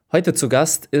Heute zu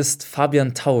Gast ist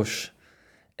Fabian Tausch.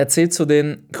 Er zählt zu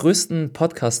den größten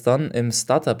Podcastern im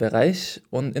Startup-Bereich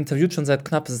und interviewt schon seit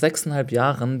knapp 6,5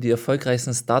 Jahren die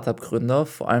erfolgreichsten Startup-Gründer,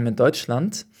 vor allem in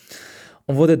Deutschland,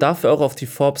 und wurde dafür auch auf die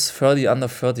Forbes 30 Under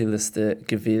 30 Liste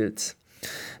gewählt.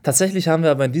 Tatsächlich haben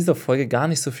wir aber in dieser Folge gar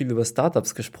nicht so viel über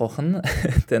Startups gesprochen,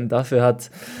 denn dafür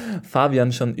hat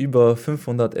Fabian schon über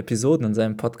 500 Episoden in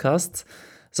seinem Podcast,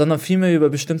 sondern vielmehr über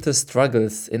bestimmte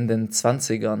Struggles in den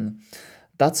 20ern.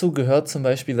 Dazu gehört zum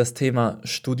Beispiel das Thema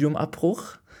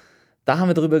Studiumabbruch. Da haben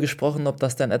wir darüber gesprochen, ob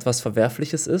das denn etwas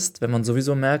Verwerfliches ist, wenn man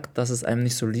sowieso merkt, dass es einem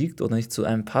nicht so liegt oder nicht zu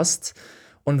einem passt,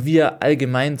 und wie er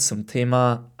allgemein zum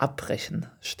Thema Abbrechen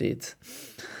steht.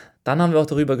 Dann haben wir auch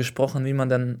darüber gesprochen, wie man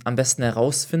denn am besten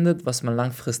herausfindet, was man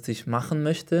langfristig machen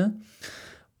möchte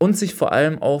und sich vor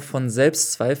allem auch von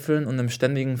Selbstzweifeln und einem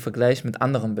ständigen Vergleich mit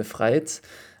anderen befreit,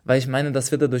 weil ich meine,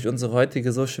 das wird ja durch unsere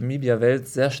heutige Social-Media-Welt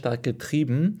sehr stark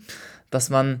getrieben, dass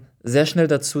man sehr schnell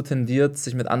dazu tendiert,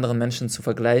 sich mit anderen Menschen zu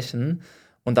vergleichen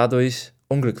und dadurch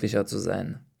unglücklicher zu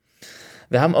sein.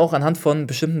 Wir haben auch anhand von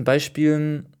bestimmten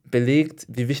Beispielen belegt,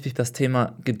 wie wichtig das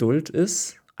Thema Geduld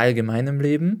ist, allgemein im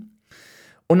Leben.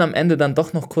 Und am Ende dann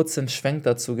doch noch kurz den Schwenk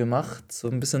dazu gemacht, so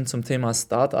ein bisschen zum Thema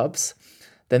Startups.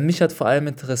 Denn mich hat vor allem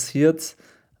interessiert,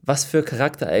 was für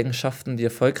Charaktereigenschaften die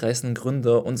erfolgreichsten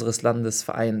Gründer unseres Landes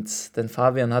vereint. Denn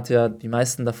Fabian hat ja die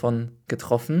meisten davon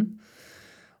getroffen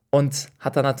und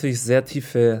hat da natürlich sehr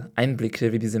tiefe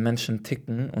Einblicke, wie diese Menschen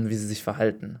ticken und wie sie sich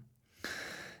verhalten.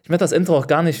 Ich möchte das Intro auch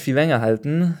gar nicht viel länger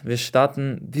halten. Wir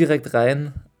starten direkt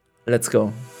rein. Let's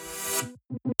go.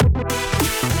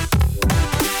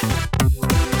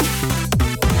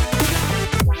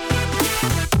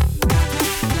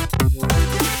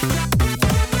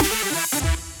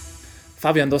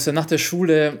 Fabian, du hast ja nach der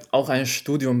Schule auch ein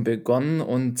Studium begonnen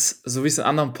und so wie ich es in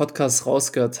anderen Podcasts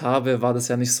rausgehört habe, war das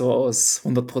ja nicht so aus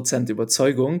 100%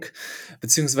 Überzeugung,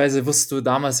 beziehungsweise wusstest du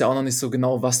damals ja auch noch nicht so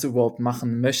genau, was du überhaupt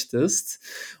machen möchtest.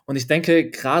 Und ich denke,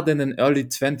 gerade in den Early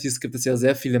 20s gibt es ja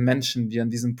sehr viele Menschen, die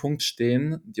an diesem Punkt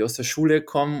stehen, die aus der Schule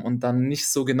kommen und dann nicht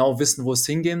so genau wissen, wo es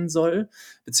hingehen soll,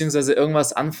 beziehungsweise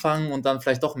irgendwas anfangen und dann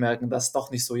vielleicht doch merken, dass es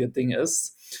doch nicht so ihr Ding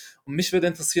ist. Und mich würde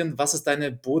interessieren, was ist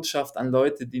deine Botschaft an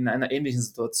Leute, die in einer ähnlichen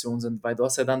Situation sind? Weil du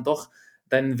hast ja dann doch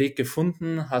deinen Weg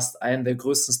gefunden, hast einen der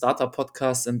größten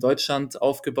Startup-Podcasts in Deutschland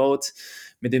aufgebaut,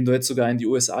 mit dem du jetzt sogar in die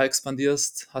USA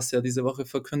expandierst, hast ja diese Woche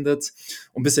verkündet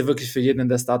und bist ja wirklich für jeden in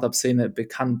der Startup-Szene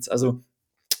bekannt. Also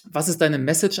was ist deine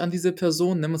Message an diese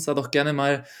Person? Nimm uns da doch gerne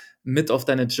mal mit auf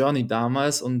deine Journey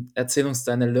damals und erzähl uns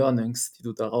deine Learnings, die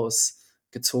du daraus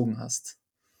gezogen hast.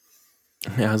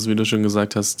 Ja, also wie du schon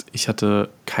gesagt hast, ich hatte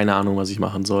keine Ahnung, was ich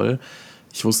machen soll.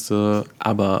 Ich wusste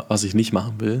aber, was ich nicht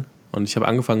machen will. Und ich habe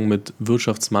angefangen mit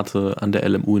Wirtschaftsmathe an der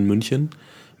LMU in München.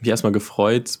 Mich erstmal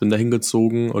gefreut, bin da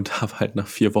hingezogen und habe halt nach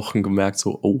 4 Wochen gemerkt,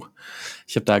 so, oh,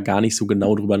 ich habe da gar nicht so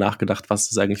genau drüber nachgedacht,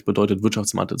 was es eigentlich bedeutet,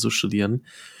 Wirtschaftsmathe zu studieren.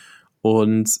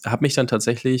 Und habe mich dann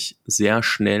tatsächlich sehr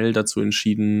schnell dazu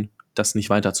entschieden, das nicht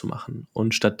weiterzumachen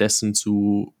und stattdessen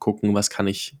zu gucken, was kann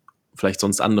ich vielleicht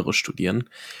sonst anderes studieren.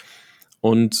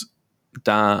 Und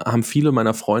da haben viele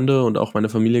meiner Freunde und auch meine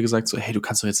Familie gesagt so, hey, du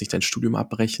kannst doch jetzt nicht dein Studium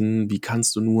abbrechen, wie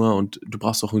kannst du nur, und du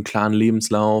brauchst doch einen klaren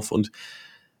Lebenslauf. Und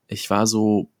ich war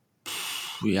so,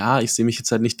 ja, ich sehe mich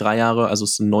jetzt halt nicht 3 Jahre, also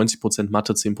es sind 90%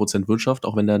 Mathe, 10% Wirtschaft,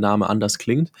 auch wenn der Name anders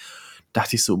klingt.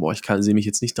 Dachte ich so, boah, sehe mich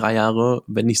jetzt nicht 3 Jahre,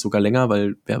 wenn nicht sogar länger,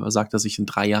 weil wer sagt, dass ich in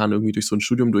 3 Jahren irgendwie durch so ein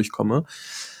Studium durchkomme.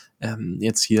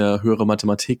 Jetzt hier höhere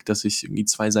Mathematik, dass ich irgendwie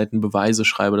 2 Seiten Beweise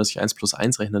schreibe, dass ich 1 plus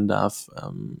 1 rechnen darf,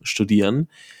 studieren.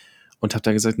 Und habe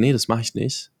da gesagt, nee, das mache ich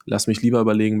nicht. Lass mich lieber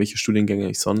überlegen, welche Studiengänge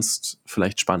ich sonst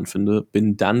vielleicht spannend finde.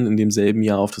 Bin dann in demselben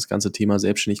Jahr auf das ganze Thema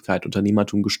Selbstständigkeit,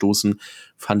 Unternehmertum gestoßen,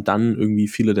 fand dann irgendwie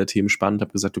viele der Themen spannend,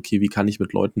 habe gesagt, okay, wie kann ich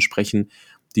mit Leuten sprechen,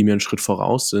 die mir einen Schritt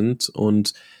voraus sind,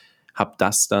 und habe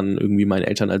das dann irgendwie meinen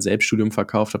Eltern als Selbststudium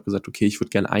verkauft, habe gesagt, okay, ich würde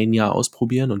gerne 1 Jahr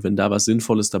ausprobieren und wenn da was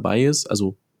Sinnvolles dabei ist,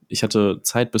 also ich hatte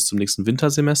Zeit bis zum nächsten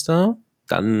Wintersemester,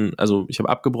 dann, also ich habe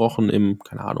abgebrochen im,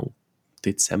 keine Ahnung,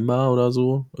 Dezember oder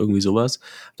so, irgendwie sowas,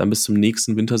 dann bis zum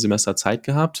nächsten Wintersemester Zeit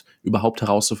gehabt, überhaupt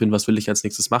herauszufinden, was will ich als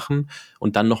nächstes machen,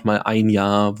 und dann nochmal 1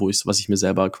 Jahr, was ich mir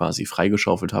selber quasi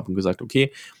freigeschaufelt habe und gesagt,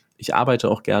 okay, ich arbeite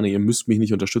auch gerne, ihr müsst mich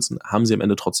nicht unterstützen, haben sie am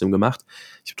Ende trotzdem gemacht,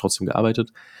 ich habe trotzdem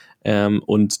gearbeitet,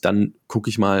 und dann gucke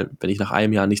ich mal, wenn ich nach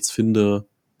einem Jahr nichts finde,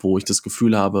 wo ich das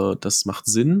Gefühl habe, das macht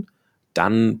Sinn,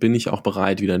 dann bin ich auch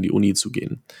bereit, wieder in die Uni zu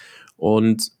gehen.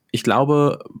 Und ich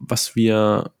glaube, was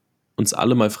wir uns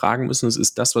alle mal fragen müssen,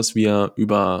 ist das, was wir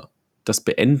über das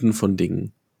Beenden von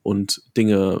Dingen und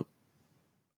Dinge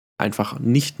einfach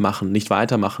nicht machen, nicht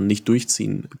weitermachen, nicht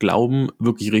durchziehen, glauben,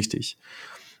 wirklich richtig.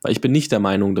 Weil ich bin nicht der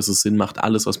Meinung, dass es Sinn macht,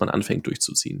 alles, was man anfängt,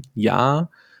 durchzuziehen. Ja,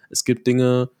 es gibt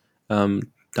Dinge,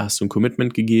 da hast du ein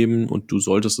Commitment gegeben und du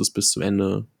solltest es bis zum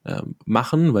Ende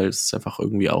machen, weil es ist einfach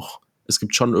irgendwie auch, es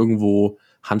gibt schon irgendwo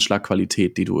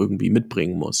Handschlagqualität, die du irgendwie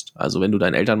mitbringen musst. Also wenn du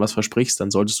deinen Eltern was versprichst,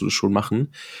 dann solltest du das schon machen.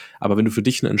 Aber wenn du für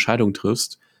dich eine Entscheidung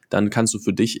triffst, dann kannst du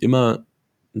für dich immer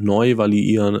neu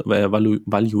validieren, das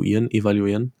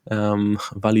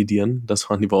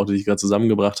waren die Worte, die ich gerade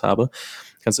zusammengebracht habe,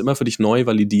 kannst du immer für dich neu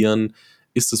validieren,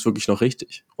 ist es wirklich noch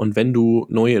richtig? Und wenn du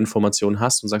neue Informationen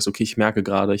hast und sagst, okay, ich merke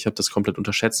gerade, ich habe das komplett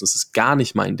unterschätzt, das ist gar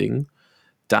nicht mein Ding,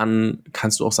 dann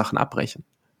kannst du auch Sachen abbrechen.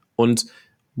 Und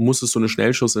muss es so eine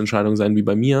Schnellschussentscheidung sein wie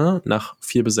bei mir, nach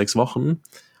 4 bis 6 Wochen,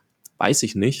 weiß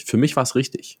ich nicht. Für mich war es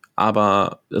richtig.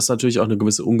 Aber das ist natürlich auch eine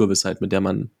gewisse Ungewissheit, mit der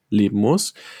man leben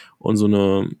muss und so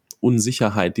eine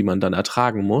Unsicherheit, die man dann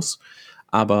ertragen muss.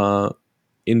 Aber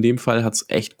in dem Fall hat es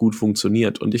echt gut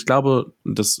funktioniert. Und ich glaube,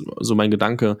 das ist so mein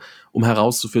Gedanke, um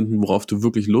herauszufinden, worauf du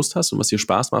wirklich Lust hast und was dir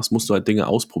Spaß macht, musst du halt Dinge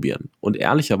ausprobieren. Und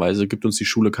ehrlicherweise gibt uns die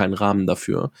Schule keinen Rahmen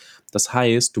dafür. Das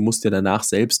heißt, du musst dir danach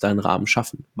selbst deinen Rahmen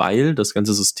schaffen, weil das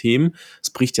ganze System,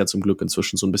 es bricht ja zum Glück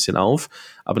inzwischen so ein bisschen auf,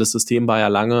 aber das System war ja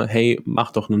lange, hey,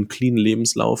 mach doch einen cleanen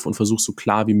Lebenslauf und versuch so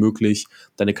klar wie möglich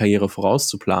deine Karriere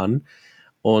vorauszuplanen.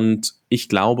 Und ich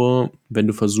glaube, wenn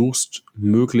du versuchst,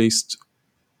 möglichst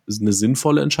eine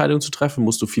sinnvolle Entscheidung zu treffen,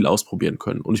 musst du viel ausprobieren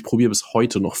können. Und ich probiere bis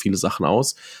heute noch viele Sachen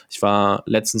aus. Ich war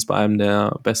letztens bei einem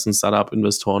der besten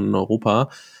Startup-Investoren in Europa,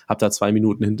 habe da 2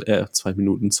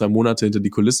 Monate hinter die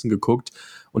Kulissen geguckt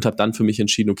und habe dann für mich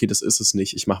entschieden, okay, das ist es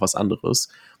nicht, ich mache was anderes.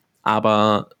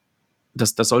 Aber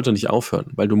das sollte nicht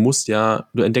aufhören, weil du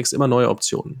entdeckst immer neue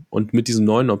Optionen. Und mit diesen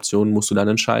neuen Optionen musst du dann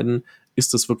entscheiden,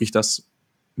 ist das wirklich das,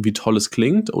 wie toll es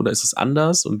klingt, oder ist es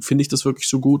anders und finde ich das wirklich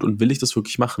so gut und will ich das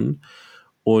wirklich machen?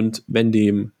 Und wenn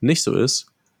dem nicht so ist,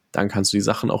 dann kannst du die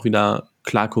Sachen auch wieder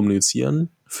klar kommunizieren,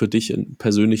 für dich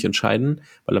persönlich entscheiden,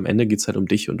 weil am Ende geht es halt um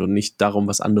dich und nicht darum,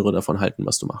 was andere davon halten,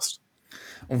 was du machst.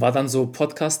 Und war dann so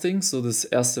Podcasting so das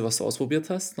Erste, was du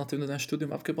ausprobiert hast, nachdem du dein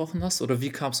Studium abgebrochen hast? Oder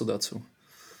wie kamst du dazu?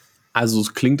 Also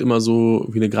es klingt immer so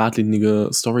wie eine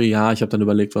geradlinige Story. Ja, ich habe dann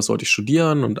überlegt, was sollte ich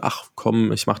studieren und ach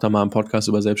komm, ich mache da mal einen Podcast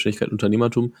über Selbstständigkeit und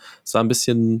Unternehmertum. Es war ein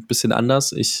bisschen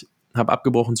anders. Ich habe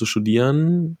abgebrochen zu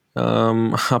studieren,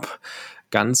 habe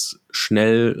ganz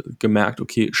schnell gemerkt,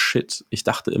 okay, shit, ich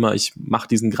dachte immer, ich mache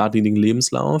diesen geradlinigen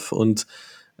Lebenslauf und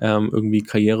irgendwie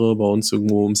Karriere bei uns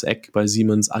irgendwo ums Eck, bei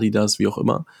Siemens, Adidas, wie auch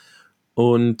immer.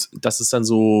 Und das ist dann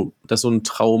so, dass so ein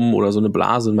Traum oder so eine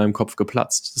Blase in meinem Kopf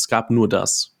geplatzt. Es gab nur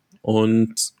das.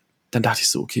 Und dann dachte ich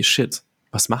so, okay, shit,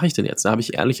 was mache ich denn jetzt? Da habe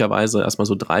ich ehrlicherweise erstmal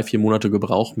so 3, 4 Monate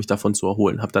gebraucht, mich davon zu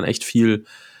erholen. Habe dann echt viel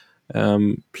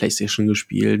PlayStation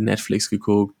gespielt, Netflix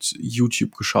geguckt,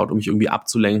 YouTube geschaut, um mich irgendwie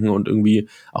abzulenken und irgendwie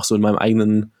auch so in meinem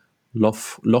eigenen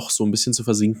Loch so ein bisschen zu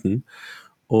versinken.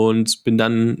 Und bin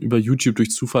dann über YouTube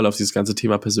durch Zufall auf dieses ganze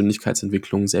Thema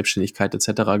Persönlichkeitsentwicklung, Selbstständigkeit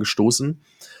etc. gestoßen.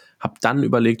 Hab dann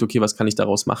überlegt, okay, was kann ich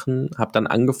daraus machen? Hab dann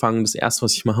angefangen, das erste,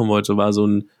 was ich machen wollte, war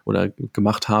oder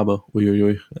gemacht habe,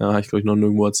 uiuiui, ja, habe ich glaube ich noch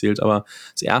nirgendwo erzählt, aber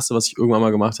das erste, was ich irgendwann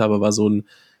mal gemacht habe, war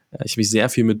ich habe mich sehr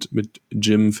viel mit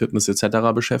Gym, Fitness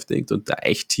etc. beschäftigt und da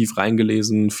echt tief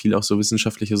reingelesen, viel auch so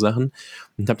wissenschaftliche Sachen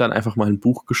und habe dann einfach mal ein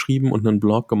Buch geschrieben und einen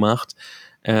Blog gemacht.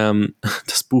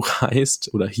 Das Buch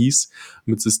heißt oder hieß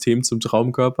Mit System zum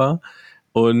Traumkörper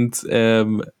und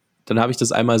dann habe ich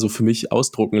das einmal so für mich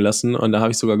ausdrucken lassen und da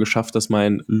habe ich sogar geschafft, dass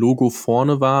mein Logo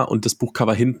vorne war und das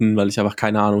Buchcover hinten, weil ich einfach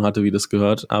keine Ahnung hatte, wie das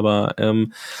gehört. Aber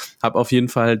habe auf jeden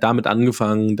Fall damit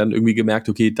angefangen, dann irgendwie gemerkt,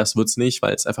 okay, das wird's nicht,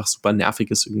 weil es einfach super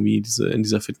nervig ist, irgendwie in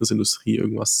dieser Fitnessindustrie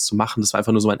irgendwas zu machen. Das war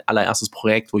einfach nur so mein allererstes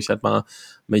Projekt, wo ich halt mal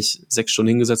mich 6 Stunden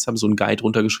hingesetzt habe, so einen Guide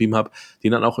runtergeschrieben habe,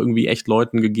 den dann auch irgendwie echt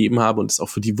Leuten gegeben habe und es auch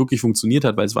für die wirklich funktioniert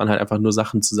hat, weil es waren halt einfach nur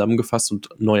Sachen zusammengefasst und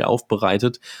neu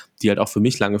aufbereitet, die halt auch für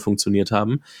mich lange funktioniert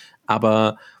haben.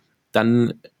 Aber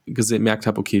dann gemerkt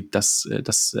habe, okay, das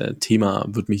Thema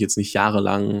wird mich jetzt nicht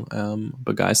jahrelang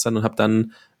begeistern und habe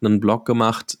dann einen Blog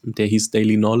gemacht, der hieß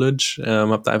Daily Knowledge,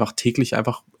 habe da einfach täglich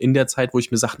einfach in der Zeit, wo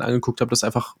ich mir Sachen angeguckt habe, das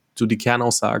einfach so die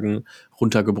Kernaussagen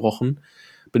runtergebrochen.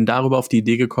 Bin darüber auf die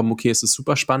Idee gekommen, okay, es ist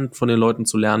super spannend von den Leuten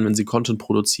zu lernen, wenn sie Content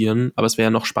produzieren, aber es wäre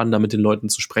ja noch spannender, mit den Leuten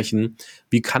zu sprechen.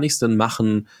 Wie kann ich es denn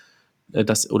machen,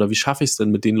 oder wie schaffe ich es denn,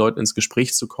 mit den Leuten ins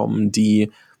Gespräch zu kommen,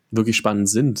 die wirklich spannend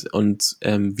sind und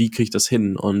wie kriege ich das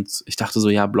hin? Und ich dachte so,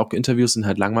 ja, Blog-Interviews sind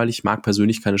halt langweilig. Ich mag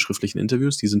persönlich keine schriftlichen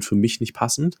Interviews, die sind für mich nicht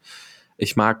passend.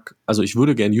 Ich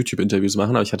würde gerne YouTube-Interviews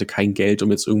machen, aber ich hatte kein Geld,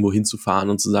 um jetzt irgendwo hinzufahren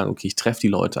und zu sagen, okay, ich treffe die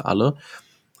Leute alle.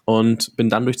 Und bin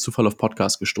dann durch Zufall auf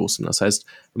Podcast gestoßen. Das heißt,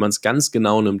 wenn man es ganz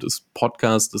genau nimmt, ist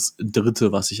Podcast das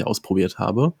dritte, was ich ausprobiert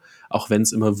habe. Auch wenn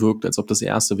es immer wirkt, als ob das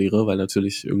erste wäre, weil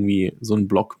natürlich irgendwie so einen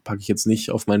Blog packe ich jetzt nicht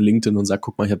auf mein LinkedIn und sage,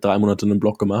 guck mal, ich habe 3 Monate einen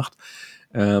Blog gemacht.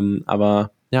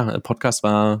 Aber ja, Podcast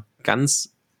war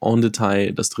ganz en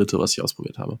Detail das dritte, was ich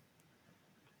ausprobiert habe.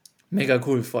 Mega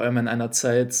cool, vor allem in einer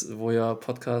Zeit, wo ja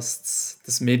Podcasts,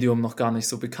 das Medium noch gar nicht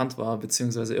so bekannt war,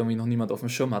 beziehungsweise irgendwie noch niemand auf dem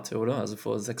Schirm hatte, oder? Also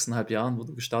vor 6,5 Jahren, wo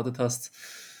du gestartet hast,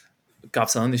 gab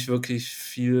es ja noch nicht wirklich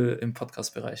viel im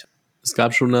Podcast-Bereich. Es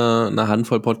gab schon eine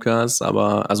Handvoll Podcasts,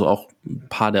 aber also auch ein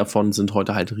paar davon sind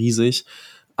heute halt riesig.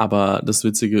 Aber das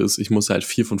Witzige ist, ich muss halt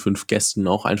 4 von 5 Gästen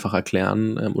auch einfach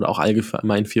erklären, oder auch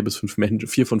allgemein 4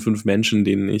 von 5 Menschen,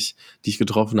 die ich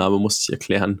getroffen habe, musste ich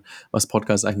erklären, was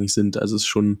Podcasts eigentlich sind. Also es ist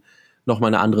schon nochmal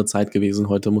eine andere Zeit gewesen.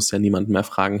 Heute muss ja niemand mehr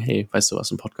fragen, hey, weißt du,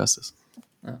 was ein Podcast ist?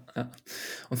 Ja, ja.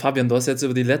 Und Fabian, du hast jetzt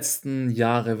über die letzten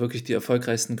Jahre wirklich die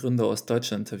erfolgreichsten Gründer aus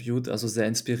Deutschland interviewt, also sehr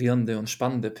inspirierende und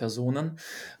spannende Personen.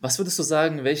 Was würdest du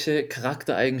sagen, welche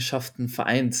Charaktereigenschaften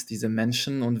vereint diese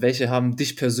Menschen und welche haben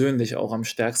dich persönlich auch am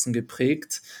stärksten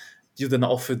geprägt, die du dann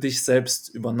auch für dich selbst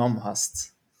übernommen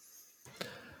hast?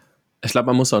 Ich glaube,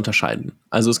 man muss da unterscheiden.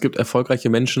 Also es gibt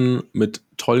erfolgreiche Menschen mit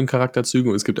tollen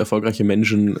Charakterzügen und es gibt erfolgreiche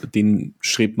Menschen, denen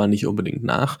strebt man nicht unbedingt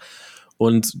nach.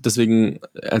 Und deswegen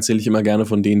erzähle ich immer gerne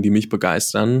von denen, die mich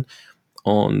begeistern.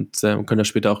 Und können da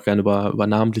später auch gerne über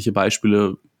namentliche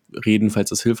Beispiele reden, falls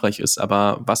das hilfreich ist.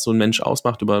 Aber was so ein Mensch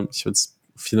ausmacht, ich habe jetzt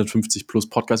 450 plus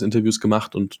Podcast-Interviews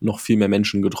gemacht und noch viel mehr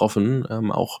Menschen getroffen,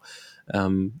 auch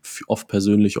oft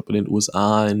persönlich, ob in den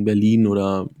USA, in Berlin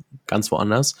oder ganz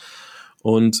woanders.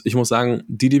 Und ich muss sagen,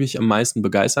 die mich am meisten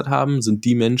begeistert haben, sind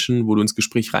die Menschen, wo du ins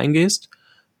Gespräch reingehst,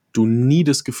 du nie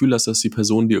das Gefühl hast, dass die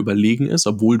Person dir überlegen ist,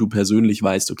 obwohl du persönlich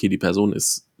weißt, okay, die Person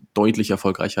ist deutlich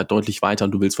erfolgreicher, deutlich weiter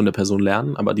und du willst von der Person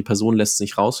lernen, aber die Person lässt es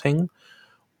nicht raushängen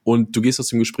und du gehst aus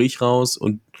dem Gespräch raus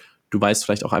und du weißt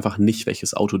vielleicht auch einfach nicht,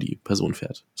 welches Auto die Person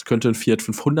fährt. Es könnte ein Fiat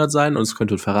 500 sein und es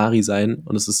könnte ein Ferrari sein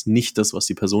und es ist nicht das, was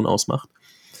die Person ausmacht.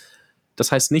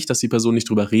 Das heißt nicht, dass die Person nicht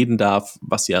drüber reden darf,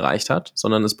 was sie erreicht hat,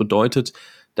 sondern es bedeutet,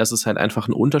 dass es halt einfach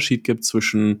einen Unterschied gibt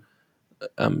zwischen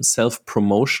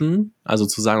Self-Promotion, also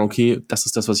zu sagen, okay, das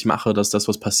ist das, was ich mache, das ist das,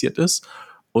 was passiert ist,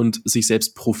 und sich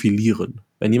selbst profilieren.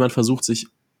 Wenn jemand versucht, sich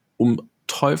um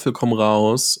Teufel komm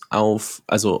raus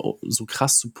also so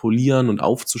krass zu polieren und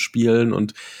aufzuspielen,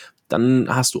 und dann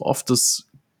hast du oft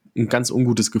ein ganz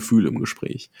ungutes Gefühl im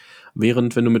Gespräch.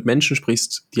 Während, wenn du mit Menschen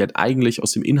sprichst, die halt eigentlich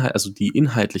aus dem Inhalt, also die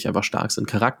inhaltlich einfach stark sind,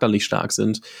 charakterlich stark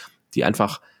sind, die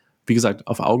einfach, wie gesagt,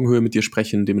 auf Augenhöhe mit dir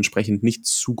sprechen, dementsprechend nicht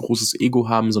zu großes Ego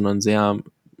haben, sondern sehr,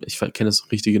 ich kenne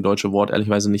das richtige deutsche Wort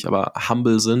ehrlicherweise nicht, aber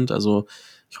humble sind, also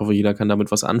ich hoffe, jeder kann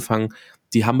damit was anfangen,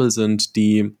 die humble sind,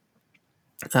 die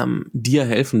dir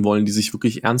helfen wollen, die sich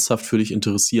wirklich ernsthaft für dich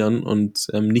interessieren und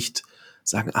nicht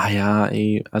sagen, ja,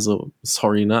 ey, also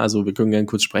sorry, ne, also wir können gerne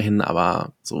kurz sprechen,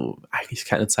 aber so eigentlich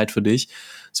keine Zeit für dich.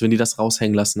 So, wenn die das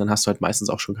raushängen lassen, dann hast du halt meistens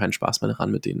auch schon keinen Spaß mehr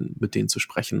daran, mit denen zu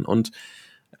sprechen. Und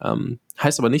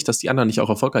heißt aber nicht, dass die anderen nicht auch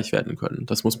erfolgreich werden können.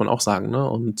 Das muss man auch sagen, ne?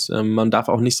 Und man darf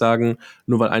auch nicht sagen,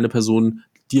 nur weil eine Person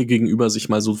dir gegenüber sich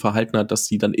mal so verhalten hat, dass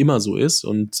sie dann immer so ist.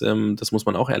 Und das muss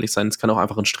man auch ehrlich sein. Es kann auch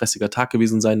einfach ein stressiger Tag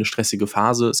gewesen sein, eine stressige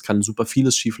Phase. Es kann super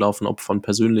vieles schieflaufen, ob von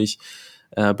persönlich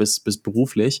bis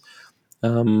beruflich.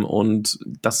 Und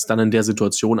dass es dann in der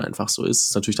Situation einfach so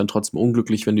ist natürlich dann trotzdem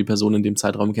unglücklich, wenn du die Person in dem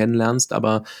Zeitraum kennenlernst.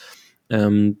 Aber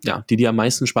die am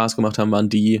meisten Spaß gemacht haben, waren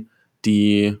die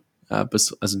die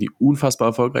unfassbar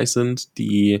erfolgreich sind,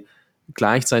 die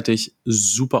gleichzeitig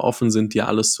super offen sind, dir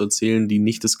alles zu erzählen, die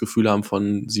nicht das Gefühl haben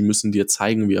von, sie müssen dir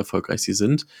zeigen, wie erfolgreich sie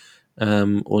sind.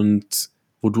 Und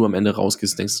wo du am Ende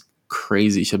rausgehst und denkst,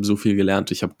 crazy, ich habe so viel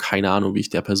gelernt, ich habe keine Ahnung, wie ich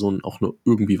der Person auch nur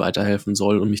irgendwie weiterhelfen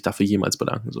soll und mich dafür jemals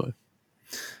bedanken soll.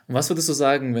 Und was würdest du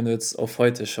sagen, wenn du jetzt auf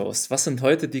heute schaust? Was sind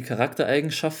heute die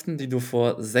Charaktereigenschaften, die du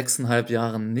vor 6,5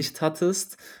 Jahren nicht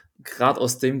hattest? Gerade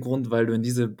aus dem Grund, weil du in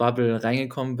diese Bubble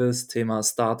reingekommen bist, Thema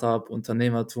Startup,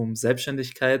 Unternehmertum,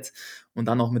 Selbstständigkeit und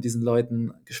dann auch mit diesen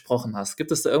Leuten gesprochen hast.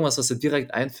 Gibt es da irgendwas, was dir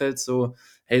direkt einfällt, so,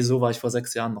 hey, so war ich vor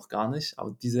 6 Jahren noch gar nicht,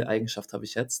 aber diese Eigenschaft habe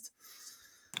ich jetzt?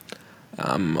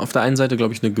 Auf der einen Seite,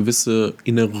 glaube ich, eine gewisse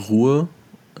innere Ruhe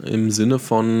im Sinne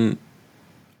von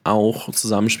auch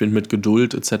zusammenspielen mit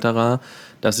Geduld etc.,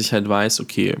 dass ich halt weiß,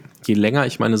 okay, je länger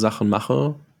ich meine Sachen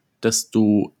mache,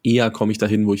 desto eher komme ich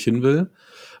dahin, wo ich hin will.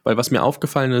 Weil was mir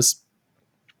aufgefallen ist,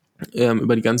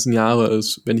 über die ganzen Jahre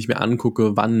ist, wenn ich mir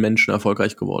angucke, wann Menschen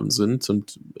erfolgreich geworden sind,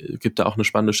 und gibt da auch eine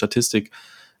spannende Statistik,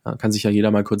 kann sich ja jeder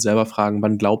mal kurz selber fragen,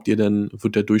 wann glaubt ihr denn,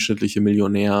 wird der durchschnittliche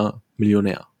Millionär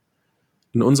Millionär?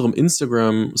 In unserem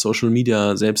Instagram Social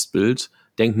Media Selbstbild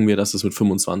denken wir, dass es mit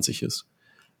 25 ist.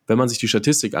 Wenn man sich die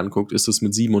Statistik anguckt, ist es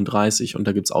mit 37 und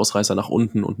da gibt es Ausreißer nach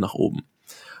unten und nach oben.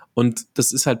 Und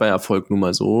das ist halt bei Erfolg nun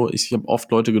mal so. Ich habe oft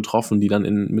Leute getroffen, die dann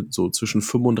mit so zwischen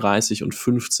 35 und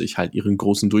 50 halt ihren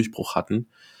großen Durchbruch hatten.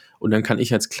 Und dann kann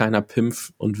ich als kleiner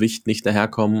Pimpf und Wicht nicht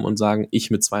daherkommen und sagen,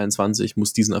 ich mit 22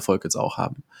 muss diesen Erfolg jetzt auch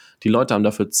haben. Die Leute haben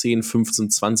dafür 10,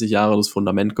 15, 20 Jahre das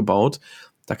Fundament gebaut.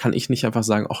 Da kann ich nicht einfach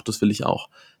sagen, ach, das will ich auch.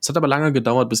 Es hat aber lange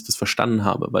gedauert, bis ich das verstanden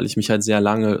habe, weil ich mich halt sehr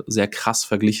lange, sehr krass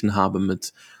verglichen habe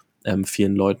mit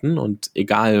vielen Leuten. Und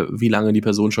egal, wie lange die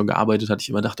Person schon gearbeitet hat, ich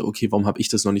immer dachte, okay, warum habe ich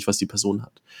das noch nicht, was die Person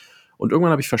hat? Und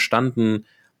irgendwann habe ich verstanden,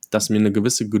 dass mir eine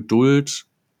gewisse Geduld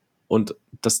und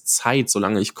das Zeit,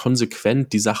 solange ich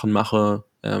konsequent die Sachen mache,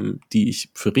 die ich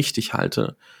für richtig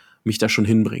halte, mich da schon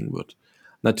hinbringen wird.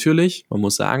 Natürlich, man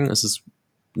muss sagen, es ist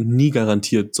nie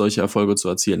garantiert, solche Erfolge zu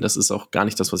erzielen. Das ist auch gar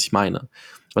nicht das, was ich meine.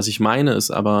 Was ich meine,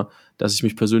 ist aber, dass ich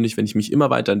mich persönlich, wenn ich mich immer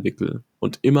weiterentwickle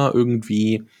und immer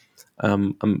irgendwie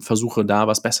versuche, da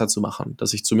was besser zu machen,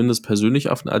 dass ich zumindest persönlich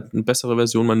auf eine bessere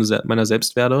Version meiner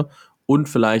selbst werde und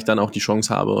vielleicht dann auch die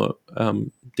Chance habe,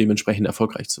 dementsprechend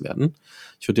erfolgreich zu werden.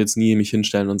 Ich würde jetzt nie mich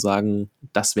hinstellen und sagen,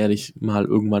 das werde ich mal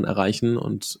irgendwann erreichen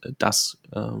und das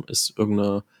ist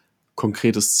irgendein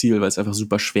konkretes Ziel, weil es einfach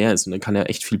super schwer ist und dann kann ja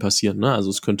echt viel passieren. Ne?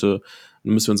 Also dann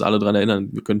müssen wir uns alle dran erinnern,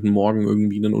 wir könnten morgen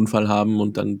irgendwie einen Unfall haben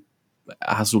und dann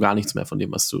hast du gar nichts mehr von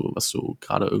dem, was du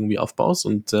gerade irgendwie aufbaust.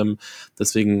 Und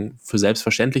deswegen für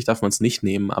selbstverständlich darf man es nicht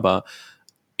nehmen, aber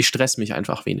ich stress mich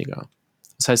einfach weniger.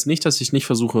 Das heißt nicht, dass ich nicht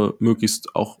versuche,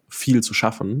 möglichst auch viel zu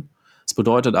schaffen. Es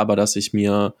bedeutet aber, dass ich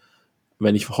mir,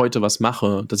 wenn ich heute was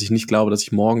mache, dass ich nicht glaube, dass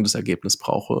ich morgen das Ergebnis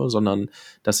brauche, sondern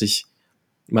dass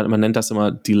man nennt das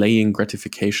immer Delaying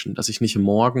Gratification, dass ich nicht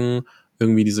morgen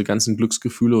irgendwie diese ganzen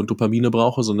Glücksgefühle und Dopamine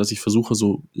brauche, sondern dass ich versuche,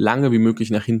 so lange wie möglich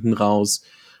nach hinten raus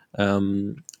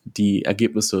die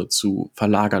Ergebnisse zu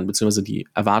verlagern, beziehungsweise die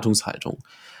Erwartungshaltung.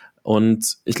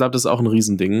 Und ich glaube, das ist auch ein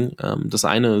Riesending. Das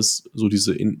eine ist so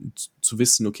zu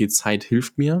wissen, okay, Zeit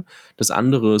hilft mir. Das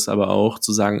andere ist aber auch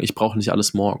zu sagen, ich brauche nicht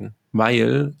alles morgen.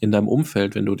 Weil in deinem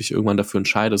Umfeld, wenn du dich irgendwann dafür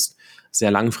entscheidest,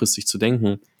 sehr langfristig zu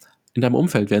denken, in deinem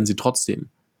Umfeld werden sie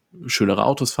trotzdem schönere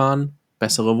Autos fahren,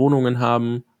 bessere Wohnungen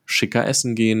haben, schicker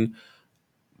essen gehen,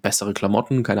 bessere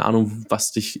Klamotten, keine Ahnung,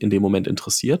 was dich in dem Moment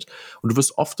interessiert. Und du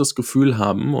wirst oft das Gefühl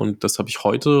haben, und das habe ich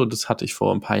heute, und das hatte ich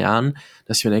vor ein paar Jahren,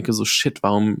 dass ich mir denke, so shit,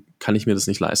 warum kann ich mir das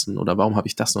nicht leisten? Oder warum habe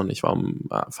ich das noch nicht? Warum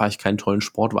fahre ich keinen tollen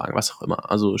Sportwagen? Was auch immer.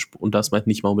 Also, und das meint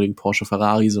nicht mal unbedingt Porsche,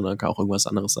 Ferrari, sondern kann auch irgendwas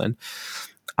anderes sein.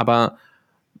 Aber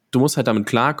du musst halt damit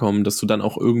klarkommen, dass du dann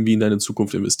auch irgendwie in deine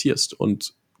Zukunft investierst.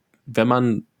 Und wenn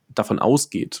man davon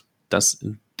ausgeht, dass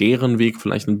deren Weg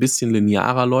vielleicht ein bisschen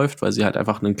linearer läuft, weil sie halt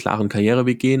einfach einen klaren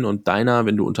Karriereweg gehen und deiner,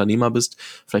 wenn du Unternehmer bist,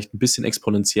 vielleicht ein bisschen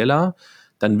exponentieller,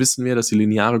 dann wissen wir, dass die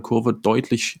lineare Kurve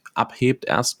deutlich abhebt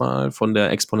erstmal von der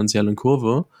exponentiellen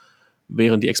Kurve,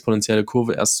 während die exponentielle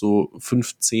Kurve erst so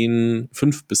 5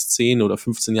 bis 10 oder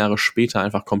 15 Jahre später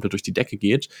einfach komplett durch die Decke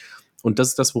geht. Und das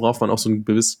ist das, worauf man auch so ein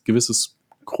gewisses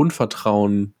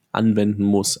Grundvertrauen anwenden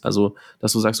muss. Also,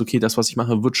 dass du sagst, okay, das, was ich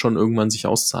mache, wird schon irgendwann sich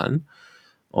auszahlen.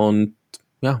 Und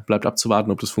ja, bleibt abzuwarten,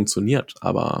 ob das funktioniert.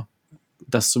 Aber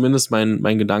das ist zumindest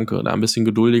mein Gedanke, da ein bisschen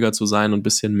geduldiger zu sein und ein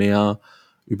bisschen mehr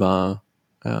über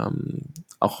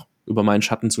auch über meinen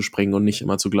Schatten zu springen und nicht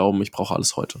immer zu glauben, ich brauche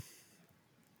alles heute.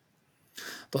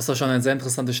 Du hast da schon ein sehr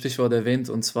interessantes Stichwort erwähnt,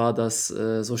 und zwar, dass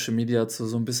Social Media zu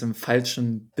so ein bisschen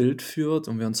falschen Bild führt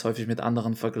und wir uns häufig mit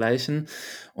anderen vergleichen.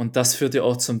 Und das führt ja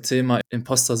auch zum Thema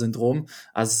Imposter-Syndrom.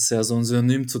 Also es ist ja so ein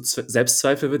Synonym zu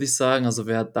Selbstzweifel, würde ich sagen. Also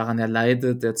wer daran ja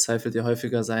leidet, der zweifelt ja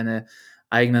häufiger seine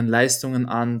eigenen Leistungen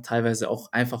an, teilweise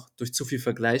auch einfach durch zu viel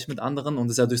Vergleich mit anderen, und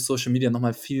ist ja durch Social Media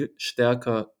nochmal viel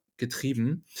stärker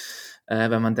getrieben,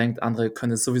 wenn man denkt, andere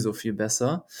können es sowieso viel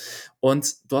besser.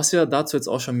 Und du hast ja dazu jetzt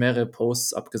auch schon mehrere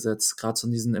Posts abgesetzt, gerade zu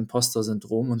diesem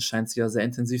Imposter-Syndrom, und scheinst dich ja sehr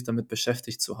intensiv damit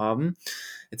beschäftigt zu haben.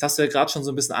 Jetzt hast du ja gerade schon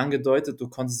so ein bisschen angedeutet, du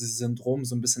konntest dieses Syndrom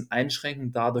so ein bisschen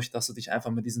einschränken, dadurch, dass du dich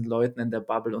einfach mit diesen Leuten in der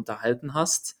Bubble unterhalten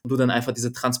hast und du dann einfach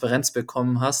diese Transparenz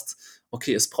bekommen hast,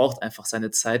 okay, es braucht einfach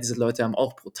seine Zeit, diese Leute haben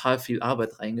auch brutal viel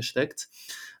Arbeit reingesteckt.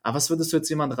 Aber was würdest du jetzt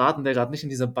jemand raten, der gerade nicht in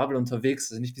dieser Bubble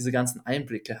unterwegs ist, nicht diese ganzen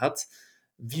Einblicke hat?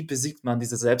 Wie besiegt man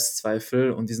diese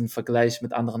Selbstzweifel und diesen Vergleich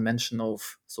mit anderen Menschen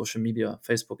auf Social Media,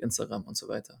 Facebook, Instagram und so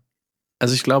weiter?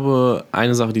 Also ich glaube,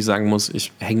 eine Sache, die ich sagen muss,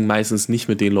 ich hänge meistens nicht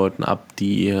mit den Leuten ab,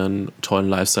 die ihren tollen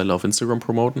Lifestyle auf Instagram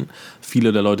promoten.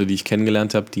 Viele der Leute, die ich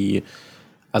kennengelernt habe,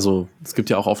 also es gibt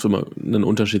ja auch oft immer einen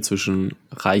Unterschied zwischen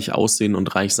reich aussehen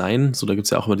und reich sein. So, da gibt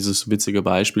es ja auch immer dieses witzige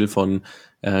Beispiel von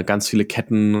ganz viele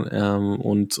Ketten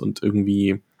und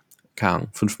irgendwie, keine Ahnung,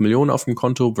 5 Millionen auf dem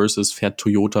Konto versus fährt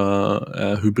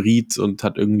Toyota Hybrid und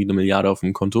hat irgendwie 1 Milliarde auf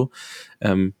dem Konto.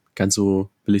 Ganz so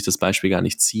will ich das Beispiel gar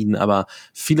nicht ziehen, aber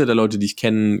viele der Leute, die ich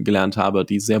kennengelernt habe,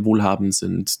 die sehr wohlhabend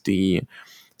sind, die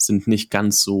sind nicht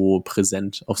ganz so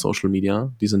präsent auf Social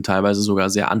Media. Die sind teilweise sogar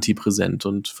sehr antipräsent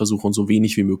und versuchen so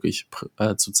wenig wie möglich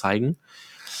zu zeigen.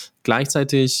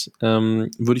 Gleichzeitig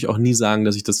würde ich auch nie sagen,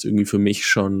 dass ich das irgendwie für mich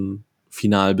schon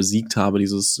final besiegt habe,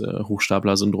 dieses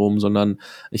Hochstapler-Syndrom, sondern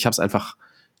ich habe es einfach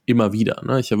immer wieder.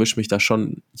 Ne? Ich erwische mich da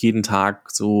schon jeden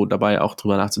Tag so dabei, auch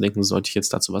drüber nachzudenken, sollte ich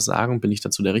jetzt dazu was sagen? Bin ich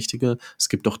dazu der Richtige? Es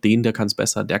gibt doch den, der kann es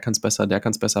besser, der kann es besser, der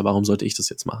kann es besser. Warum sollte ich das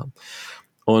jetzt machen?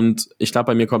 Und ich glaube,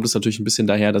 bei mir kommt es natürlich ein bisschen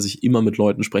daher, dass ich immer mit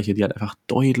Leuten spreche, die halt einfach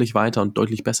deutlich weiter und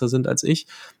deutlich besser sind als ich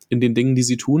in den Dingen, die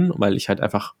sie tun, weil ich halt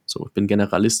einfach so, ich bin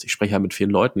Generalist, ich spreche halt mit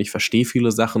vielen Leuten, ich verstehe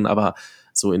viele Sachen, aber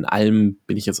so in allem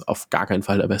bin ich jetzt auf gar keinen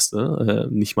Fall der Beste.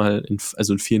 Nicht mal,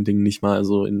 also in vielen Dingen nicht mal,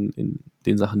 also in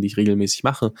den Sachen, die ich regelmäßig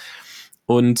mache.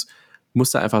 Und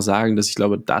muss da einfach sagen, dass ich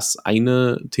glaube, das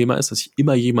eine Thema ist, dass ich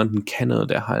immer jemanden kenne,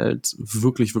 der halt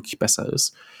wirklich, wirklich besser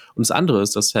ist. Und das andere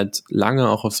ist, dass halt lange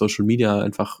auch auf Social Media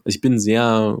einfach, ich bin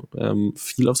sehr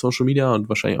viel auf Social Media und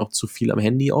wahrscheinlich auch zu viel am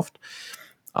Handy oft.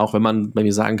 Auch wenn man bei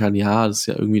mir sagen kann, ja, das ist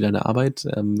ja irgendwie deine Arbeit,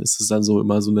 ist es dann so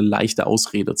immer so eine leichte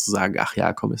Ausrede zu sagen, ach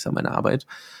ja, komm, ist ja meine Arbeit.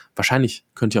 Wahrscheinlich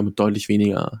könnte ich auch mit deutlich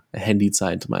weniger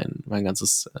Handyzeit mein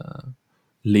ganzes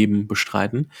Leben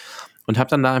bestreiten. Und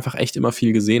habe dann da einfach echt immer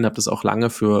viel gesehen, habe das auch lange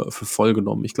für voll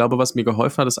genommen. Ich glaube, was mir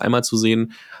geholfen hat, ist einmal zu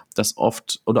sehen, dass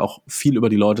oft oder auch viel über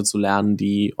die Leute zu lernen,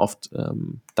 die oft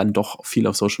dann doch viel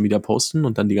auf Social Media posten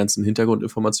und dann die ganzen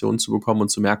Hintergrundinformationen zu bekommen und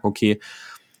zu merken, okay,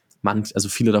 also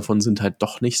viele davon sind halt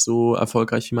doch nicht so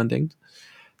erfolgreich, wie man denkt.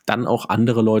 Dann auch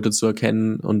andere Leute zu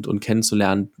erkennen und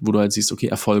kennenzulernen, wo du halt siehst, okay,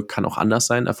 Erfolg kann auch anders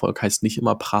sein. Erfolg heißt nicht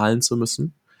immer prahlen zu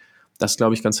müssen. Das ist,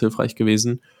 glaube ich, ganz hilfreich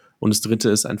gewesen. Und das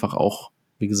Dritte ist einfach auch,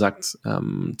 wie gesagt,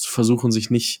 zu versuchen, sich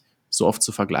nicht so oft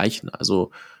zu vergleichen. Also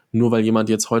nur weil jemand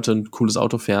jetzt heute ein cooles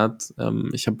Auto fährt,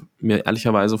 ich habe mir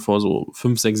ehrlicherweise vor so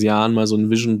 5, 6 Jahren mal so ein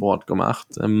Vision Board gemacht,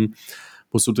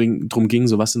 wo es so drum ging,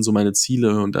 so was sind so meine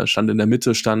Ziele, und da stand in der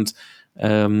Mitte,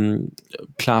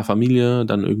 klar Familie,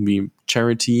 dann irgendwie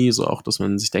Charity, so auch, dass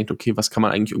man sich denkt, okay, was kann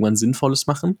man eigentlich irgendwann Sinnvolles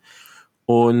machen,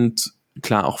 und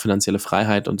klar auch finanzielle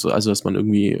Freiheit und so, also dass man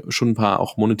irgendwie schon ein paar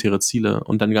auch monetäre Ziele,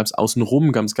 und dann gab es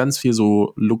außenrum ganz viel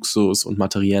so Luxus und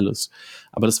Materielles,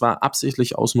 aber das war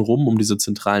absichtlich außenrum um diese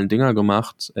zentralen Dinger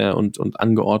gemacht und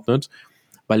angeordnet,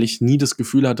 weil ich nie das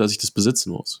Gefühl hatte, dass ich das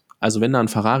besitzen muss. Also wenn da ein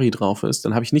Ferrari drauf ist,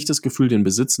 dann habe ich nicht das Gefühl, den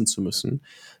besitzen zu müssen.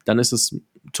 Dann ist es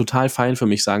total fein für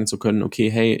mich, sagen zu können, okay,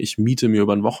 hey, ich miete mir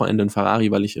über ein Wochenende ein Ferrari,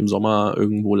 weil ich im Sommer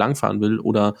irgendwo langfahren will.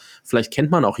 Oder vielleicht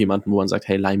kennt man auch jemanden, wo man sagt,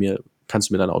 hey, kannst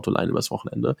du mir dein Auto leihen übers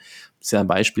Wochenende? Das ist ja ein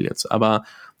Beispiel jetzt. Aber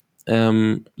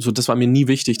so, das war mir nie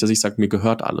wichtig, dass ich sage, mir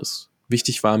gehört alles.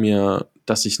 Wichtig war mir,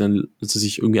 dass ich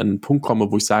irgendwie an einen Punkt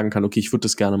komme, wo ich sagen kann, okay, ich würde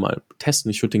das gerne mal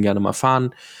testen, ich würde den gerne mal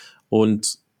fahren,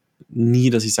 und nie,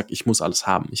 dass ich sage, ich muss alles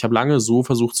haben. Ich habe lange so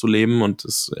versucht zu leben, und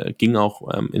es ging auch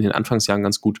in den Anfangsjahren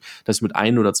ganz gut, dass ich mit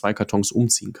 1 oder 2 Kartons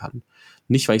umziehen kann.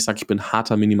 Nicht, weil ich sage, ich bin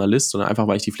harter Minimalist, sondern einfach,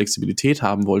 weil ich die Flexibilität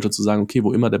haben wollte, zu sagen, okay,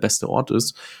 wo immer der beste Ort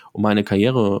ist, um meine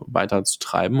Karriere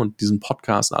weiterzutreiben und diesen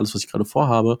Podcast und alles, was ich gerade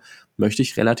vorhabe, möchte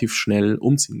ich relativ schnell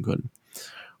umziehen können.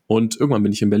 Und irgendwann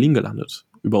bin ich in Berlin gelandet,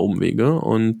 über Umwege,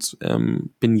 und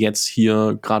bin jetzt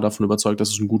hier gerade davon überzeugt, dass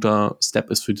es ein guter Step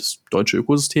ist für das deutsche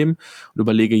Ökosystem, und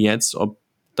überlege jetzt, ob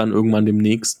dann irgendwann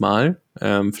demnächst mal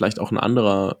vielleicht auch eine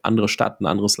andere Stadt, ein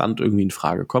anderes Land irgendwie in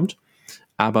Frage kommt.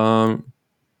 Aber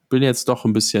bin jetzt doch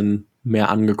ein bisschen mehr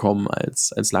angekommen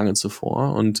als lange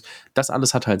zuvor. Und das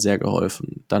alles hat halt sehr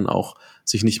geholfen, dann auch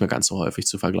sich nicht mehr ganz so häufig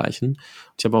zu vergleichen.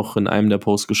 Ich habe auch in einem der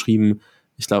Posts geschrieben,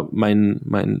 ich glaube,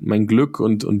 mein Glück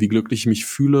und wie glücklich ich mich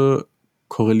fühle,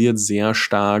 korreliert sehr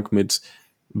stark mit,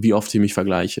 wie oft ich mich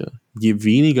vergleiche. Je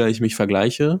weniger ich mich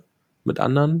vergleiche mit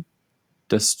anderen,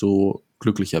 desto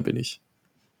glücklicher bin ich.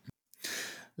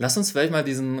 Lass uns vielleicht mal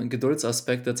diesen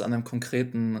Geduldsaspekt jetzt an einem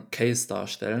konkreten Case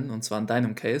darstellen, und zwar an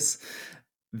deinem Case.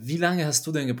 Wie lange hast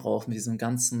du denn gebraucht mit diesem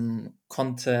ganzen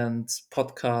Content,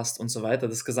 Podcast und so weiter,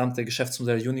 das gesamte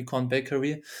Geschäftsmodell Unicorn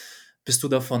Bakery, bis du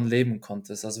davon leben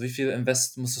konntest? Also wie viel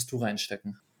Invest musstest du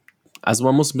reinstecken? Also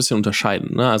man muss ein bisschen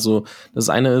unterscheiden. Ne? Also das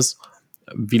eine ist,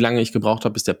 wie lange ich gebraucht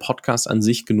habe, bis der Podcast an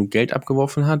sich genug Geld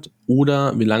abgeworfen hat,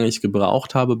 oder wie lange ich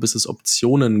gebraucht habe, bis es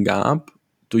Optionen gab,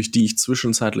 durch die ich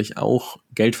zwischenzeitlich auch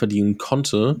Geld verdienen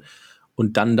konnte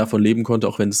und dann davon leben konnte,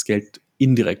 auch wenn das Geld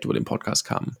indirekt über den Podcast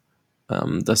kam.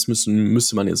 Das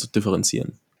müsste man jetzt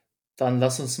differenzieren. Dann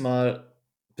lass uns mal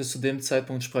bis zu dem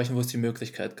Zeitpunkt sprechen, wo es die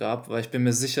Möglichkeit gab, weil ich bin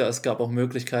mir sicher, es gab auch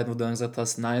Möglichkeiten, wo du dann gesagt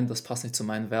hast, nein, das passt nicht zu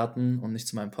meinen Werten und nicht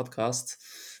zu meinem Podcast.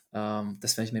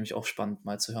 Das fände ich nämlich auch spannend,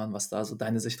 mal zu hören, was da so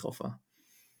deine Sicht drauf war.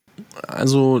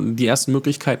 Also die ersten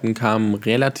Möglichkeiten kamen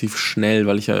relativ schnell,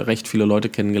 weil ich ja recht viele Leute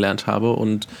kennengelernt habe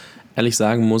und ehrlich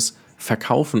sagen muss,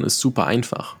 verkaufen ist super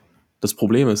einfach. Das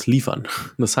Problem ist liefern.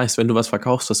 Das heißt, wenn du was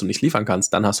verkaufst, was du nicht liefern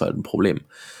kannst, dann hast du halt ein Problem.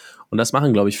 Und das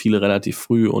machen, glaube ich, viele relativ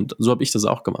früh. Und so habe ich das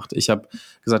auch gemacht. Ich habe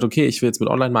gesagt, okay, ich will jetzt mit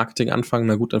Online-Marketing anfangen.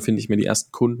 Na gut, dann finde ich mir die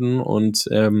ersten Kunden und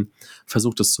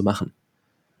versuche das zu machen.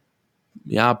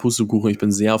 Ja, Pustekuchen, ich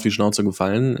bin sehr auf die Schnauze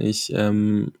gefallen.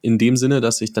 In dem Sinne,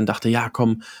 dass ich dann dachte, ja,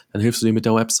 komm, dann hilfst du dir mit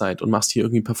der Website und machst hier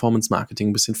irgendwie Performance-Marketing,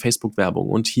 ein bisschen Facebook-Werbung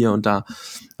und hier und da.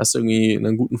 Hast du irgendwie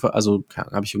einen guten, also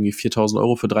habe ich irgendwie 4.000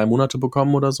 Euro für 3 Monate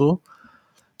bekommen oder so.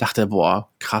 Dachte, boah,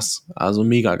 krass, also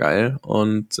mega geil.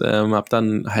 Und habe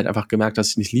dann halt einfach gemerkt, dass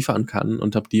ich nicht liefern kann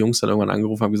und habe die Jungs dann irgendwann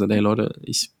angerufen und habe gesagt, hey Leute,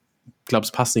 ich glaube,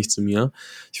 es passt nicht zu mir.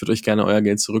 Ich würde euch gerne euer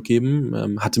Geld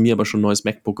zurückgeben. Hatte mir aber schon ein neues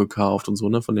MacBook gekauft und so,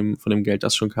 ne, von dem Geld,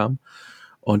 das schon kam.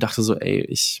 Und dachte so, ey,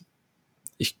 ich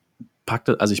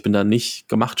packte, also ich bin da nicht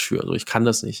gemacht für. Also ich kann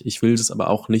das nicht. Ich will das aber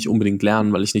auch nicht unbedingt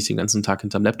lernen, weil ich nicht den ganzen Tag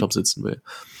hinterm Laptop sitzen will.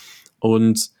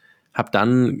 Und habe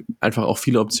dann einfach auch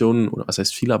viele Optionen, oder was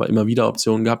heißt viele, aber immer wieder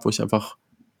Optionen gehabt, wo ich einfach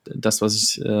das, was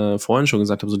ich vorhin schon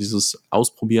gesagt habe, so dieses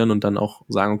Ausprobieren und dann auch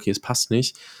sagen, okay, es passt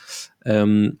nicht.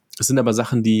 Es sind aber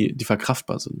Sachen, die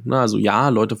verkraftbar sind. Ne? Also ja,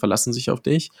 Leute verlassen sich auf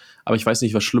dich, aber ich weiß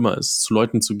nicht, was schlimmer ist, zu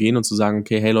Leuten zu gehen und zu sagen,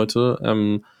 okay, hey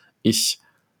Leute, ich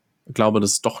glaube,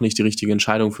 das ist doch nicht die richtige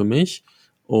Entscheidung für mich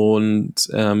und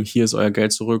hier ist euer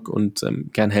Geld zurück und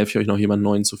gern helfe ich euch noch jemanden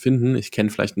Neuen zu finden. Ich kenne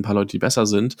vielleicht ein paar Leute, die besser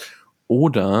sind.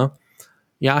 Oder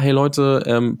ja, hey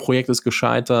Leute, Projekt ist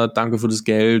gescheitert, danke für das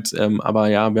Geld, aber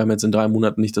ja, wir haben jetzt in 3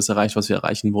 Monaten nicht das erreicht, was wir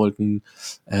erreichen wollten.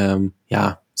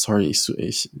 Ja, sorry,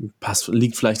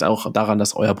 liegt vielleicht auch daran,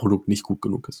 dass euer Produkt nicht gut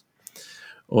genug ist.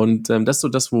 Und das ist so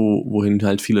das, wohin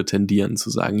halt viele tendieren, zu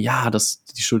sagen, ja,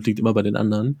 die Schuld liegt immer bei den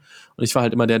anderen. Und ich war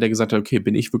halt immer der gesagt hat, okay,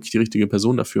 bin ich wirklich die richtige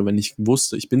Person dafür? Wenn ich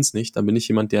wusste, ich bin's nicht, dann bin ich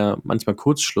jemand, der manchmal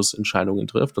Kurzschlussentscheidungen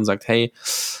trifft und sagt, hey,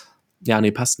 ja,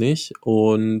 nee, passt nicht.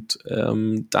 Und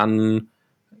dann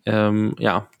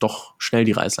ja, doch schnell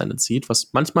die Reißleine zieht,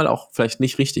 was manchmal auch vielleicht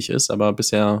nicht richtig ist, aber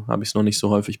bisher habe ich es noch nicht so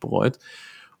häufig bereut.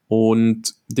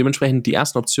 Und dementsprechend die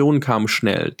ersten Optionen kamen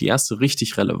schnell. Die erste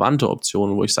richtig relevante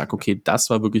Option, wo ich sage, okay,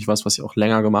 das war wirklich was ich auch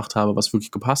länger gemacht habe, was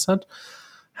wirklich gepasst hat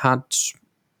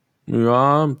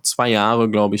ja 2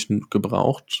 Jahre, glaube ich,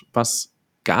 gebraucht, was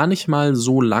gar nicht mal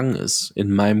so lang ist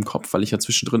in meinem Kopf, weil ich ja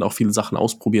zwischendrin auch viele Sachen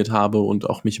ausprobiert habe und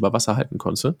auch mich über Wasser halten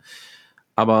konnte.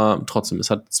 Aber trotzdem, es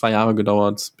hat 2 Jahre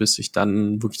gedauert, bis ich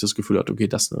dann wirklich das Gefühl hatte, okay,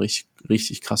 das ist eine richtig,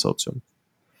 richtig krasse Option.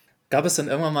 Gab es denn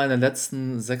irgendwann mal in den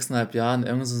letzten 6,5 Jahren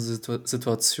irgendeine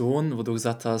Situation, wo du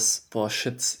gesagt hast, boah,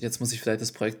 shit, jetzt muss ich vielleicht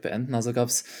das Projekt beenden? Also gab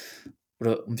es,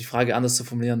 oder um die Frage anders zu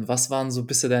formulieren, was waren so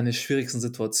bisher deine schwierigsten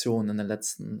Situationen in den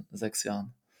letzten 6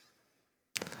 Jahren?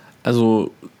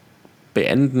 Also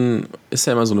beenden ist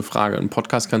ja immer so eine Frage. Einen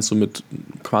Podcast kannst du mit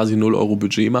quasi 0 €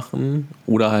 Budget machen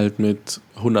oder halt mit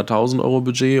 100.000 €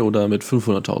 Budget oder mit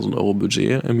 500.000 €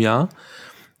 Budget im Jahr.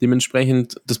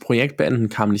 Dementsprechend, das Projekt beenden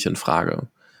kam nicht in Frage.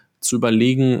 Zu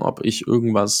überlegen, ob ich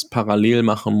irgendwas parallel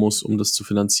machen muss, um das zu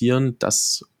finanzieren,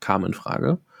 das kam in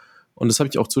Frage. Und das habe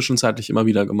ich auch zwischenzeitlich immer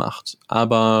wieder gemacht.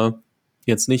 Aber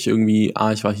jetzt nicht irgendwie,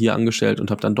 ich war hier angestellt und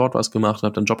habe dann dort was gemacht und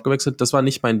habe dann Job gewechselt. Das war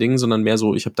nicht mein Ding, sondern mehr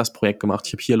so, ich habe das Projekt gemacht,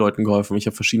 ich habe hier Leuten geholfen, ich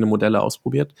habe verschiedene Modelle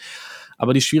ausprobiert.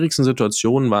 Aber die schwierigsten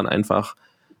Situationen waren einfach,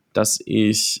 dass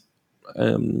ich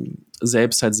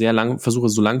selbst halt versuche,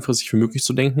 so langfristig wie möglich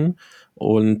zu denken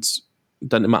und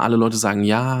dann immer alle Leute sagen,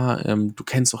 ja, du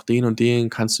kennst doch den und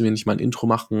den, kannst du mir nicht mal ein Intro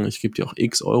machen, ich gebe dir auch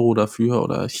x Euro dafür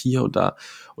oder hier und da.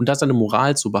 Und da seine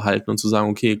Moral zu behalten und zu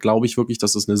sagen, okay, glaube ich wirklich,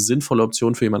 dass das eine sinnvolle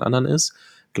Option für jemand anderen ist?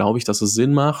 Glaube ich, dass es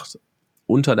Sinn macht,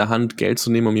 unter der Hand Geld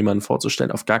zu nehmen, um jemanden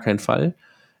vorzustellen? Auf gar keinen Fall.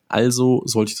 Also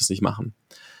sollte ich das nicht machen.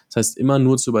 Das heißt, immer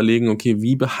nur zu überlegen, okay,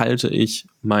 wie behalte ich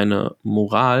meine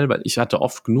Moral? Weil ich hatte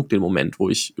oft genug den Moment, wo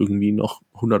ich irgendwie noch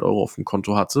 100 € auf dem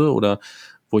Konto hatte oder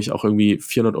wo ich auch irgendwie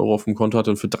 400 € auf dem Konto hatte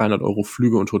und für 300 €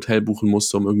 Flüge und Hotel buchen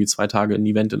musste, um irgendwie 2 Tage bei einem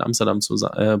Event in Amsterdam zu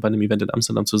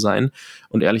sein.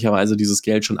 Und ehrlicherweise dieses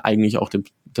Geld schon eigentlich auch der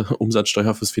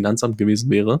Umsatzsteuer fürs Finanzamt gewesen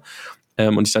wäre.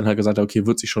 Und ich dann halt gesagt habe, okay,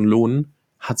 wird sich schon lohnen.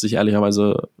 Hat sich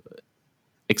ehrlicherweise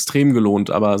extrem gelohnt,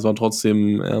 aber es waren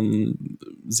trotzdem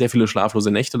sehr viele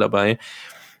schlaflose Nächte dabei.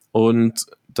 Und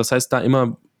das heißt, da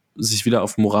immer sich wieder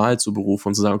auf Moral zu berufen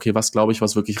und zu sagen, okay, was glaube ich,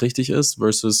 was wirklich richtig ist,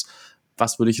 versus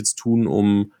was würde ich jetzt tun,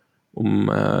 um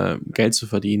Geld zu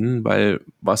verdienen, weil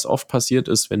was oft passiert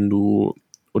ist,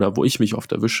 oder wo ich mich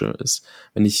oft erwische, ist,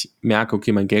 wenn ich merke,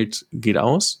 okay, mein Geld geht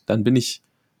aus, dann bin ich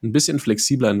ein bisschen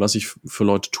flexibler in was ich für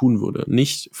Leute tun würde.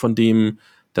 Nicht von dem,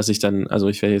 dass ich dann, also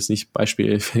ich werde jetzt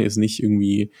nicht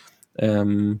irgendwie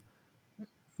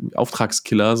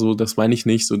Auftragskiller, so, das meine ich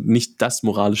nicht, so nicht das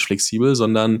moralisch flexibel,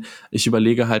 sondern ich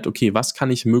überlege halt, okay, was kann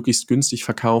ich möglichst günstig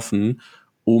verkaufen,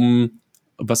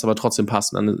 was aber trotzdem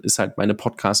passt. Und dann ist halt meine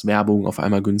Podcast-Werbung auf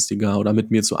einmal günstiger oder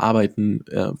mit mir zu arbeiten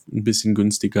ein bisschen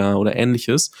günstiger oder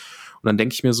ähnliches. Und dann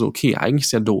denke ich mir so, okay, eigentlich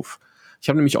ist ja doof. Ich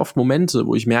habe nämlich oft Momente,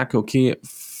 wo ich merke, okay,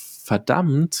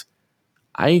 verdammt,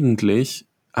 eigentlich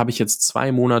habe ich jetzt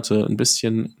 2 Monate ein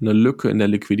bisschen eine Lücke in der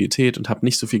Liquidität und habe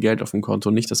nicht so viel Geld auf dem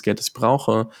Konto, nicht das Geld, das ich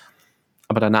brauche,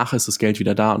 aber danach ist das Geld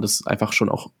wieder da und das ist einfach schon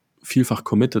auch vielfach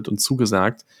committed und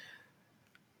zugesagt.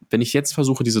 Wenn ich jetzt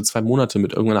versuche, diese 2 Monate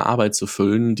mit irgendeiner Arbeit zu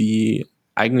füllen, die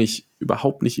eigentlich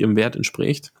überhaupt nicht ihrem Wert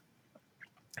entspricht,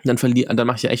 dann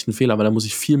mache ich ja echt einen Fehler, weil da muss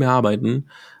ich viel mehr arbeiten,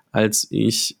 als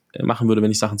ich machen würde,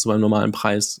 wenn ich Sachen zu meinem normalen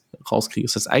Preis rauskriege.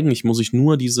 Das heißt, eigentlich muss ich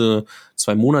nur diese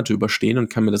 2 Monate überstehen und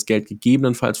kann mir das Geld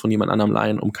gegebenenfalls von jemand anderem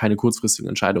leihen, um keine kurzfristigen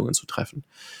Entscheidungen zu treffen.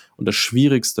 Und das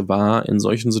Schwierigste war, in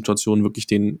solchen Situationen wirklich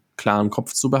den klaren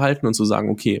Kopf zu behalten und zu sagen,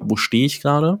 okay, wo stehe ich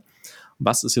gerade?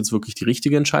 Was ist jetzt wirklich die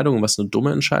richtige Entscheidung und was ist eine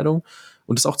dumme Entscheidung?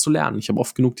 Und das auch zu lernen. Ich habe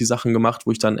oft genug die Sachen gemacht,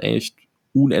 wo ich dann echt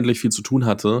unendlich viel zu tun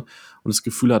hatte und das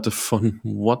Gefühl hatte von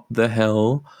what the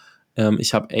hell.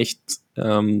 Ich habe echt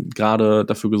gerade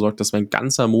dafür gesorgt, dass mein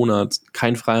ganzer Monat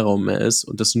kein Freiraum mehr ist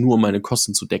und das nur um meine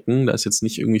Kosten zu decken. Da ist jetzt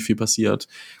nicht irgendwie viel passiert.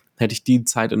 Hätte ich die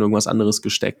Zeit in irgendwas anderes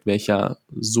gesteckt, wäre ich ja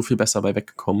so viel besser bei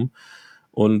weggekommen.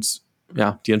 Und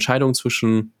ja, die Entscheidung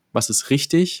zwischen was ist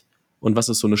richtig und was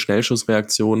ist so eine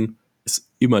Schnellschussreaktion, ist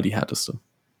immer die härteste.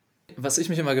 Was ich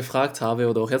mich immer gefragt habe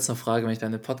oder auch jetzt noch frage, wenn ich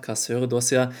deine Podcasts höre, du hast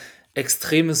ja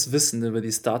extremes Wissen über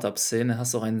die Startup-Szene,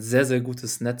 hast auch ein sehr, sehr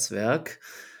gutes Netzwerk.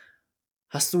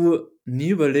 Hast du nie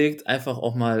überlegt, einfach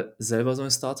auch mal selber so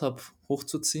ein Startup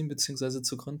hochzuziehen bzw.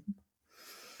 zu gründen?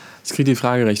 Ich kriege die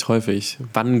Frage recht häufig,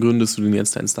 wann gründest du denn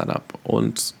jetzt dein Startup?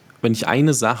 Und wenn ich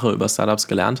eine Sache über Startups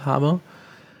gelernt habe,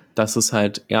 dass es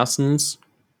halt erstens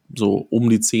so um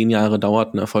die 10 Jahre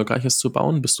dauert, ein erfolgreiches zu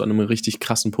bauen, bis du an einem richtig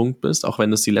krassen Punkt bist, auch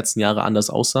wenn es die letzten Jahre anders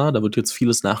aussah, da wird jetzt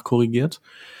vieles nachkorrigiert.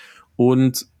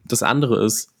 Und das andere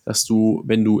ist, dass du,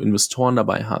 wenn du Investoren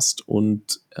dabei hast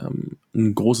und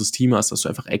ein großes Team hast, dass du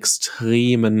einfach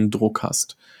extremen Druck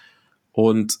hast.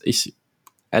 Und ich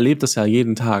erlebe das ja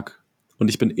jeden Tag und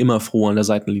ich bin immer froh, an der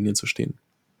Seitenlinie zu stehen.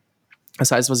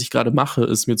 Das heißt, was ich gerade mache,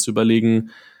 ist mir zu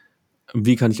überlegen,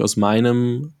 wie kann ich aus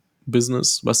meinem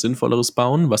Business was Sinnvolleres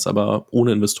bauen, was aber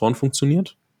ohne Investoren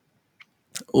funktioniert.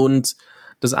 Und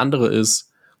das andere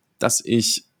ist, dass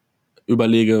ich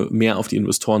überlege, mehr auf die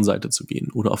Investorenseite zu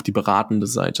gehen oder auf die beratende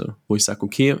Seite, wo ich sage,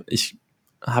 okay, ich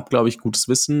habe, glaube ich, gutes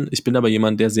Wissen. Ich bin aber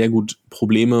jemand, der sehr gut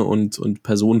Probleme und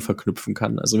Personen verknüpfen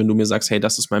kann. Also wenn du mir sagst, hey,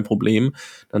 das ist mein Problem,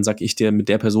 dann sage ich dir, mit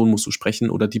der Person musst du sprechen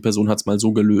oder die Person hat es mal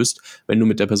so gelöst. Wenn du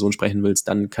mit der Person sprechen willst,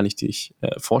 dann kann ich dich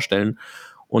vorstellen.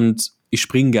 Und ich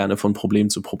springe gerne von Problem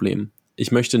zu Problem.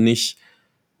 Ich möchte nicht,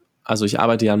 also ich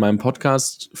arbeite ja an meinem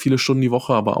Podcast viele Stunden die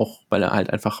Woche, aber auch, weil er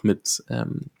halt einfach mit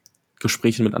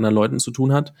Gesprächen mit anderen Leuten zu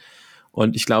tun hat.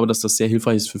 Und ich glaube, dass das sehr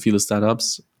hilfreich ist für viele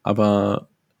Startups, aber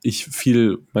ich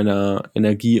viel meiner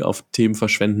Energie auf Themen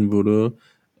verschwenden würde,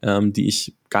 die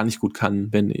ich gar nicht gut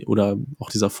kann, oder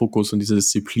auch dieser Fokus und diese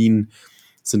Disziplin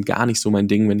sind gar nicht so mein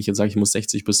Ding, wenn ich jetzt sage, ich muss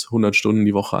 60 bis 100 Stunden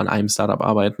die Woche an einem Startup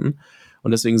arbeiten. Und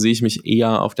deswegen sehe ich mich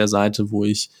eher auf der Seite, wo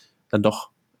ich dann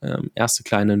doch erste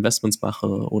kleine Investments mache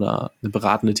oder eine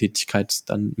beratende Tätigkeit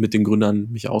dann mit den Gründern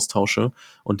mich austausche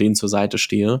und denen zur Seite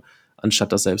stehe,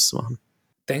 anstatt das selbst zu machen.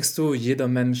 Denkst du, jeder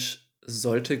Mensch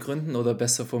sollte gründen oder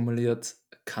besser formuliert,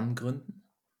 kann gründen?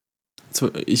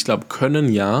 Ich glaube,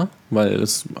 können ja, weil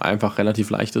es einfach relativ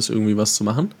leicht ist, irgendwie was zu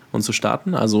machen und zu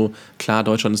starten. Also klar,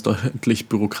 Deutschland ist deutlich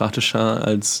bürokratischer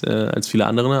als viele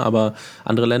andere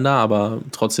Länder, aber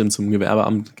trotzdem zum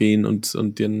Gewerbeamt gehen und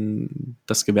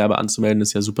das Gewerbe anzumelden,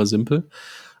 ist ja super simpel.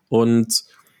 Und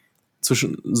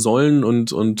zwischen sollen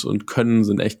und können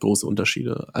sind echt große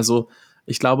Unterschiede. Also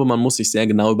ich glaube, man muss sich sehr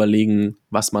genau überlegen,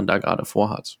 was man da gerade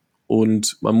vorhat.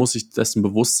 Und man muss sich dessen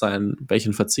bewusst sein,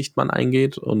 welchen Verzicht man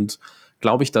eingeht. Und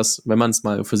glaube ich, dass, wenn man es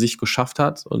mal für sich geschafft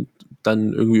hat und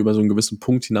dann irgendwie über so einen gewissen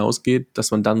Punkt hinausgeht,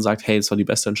 dass man dann sagt, hey, das war die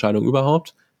beste Entscheidung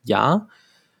überhaupt. Ja,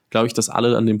 glaube ich, dass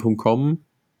alle an den Punkt kommen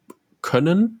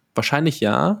können. Wahrscheinlich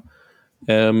ja.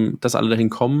 Dass alle dahin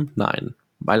kommen, nein.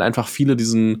 Weil einfach viele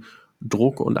diesen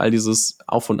Druck und all dieses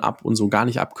Auf und Ab und so gar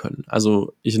nicht abkönnen.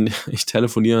 Also ich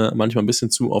telefoniere manchmal ein bisschen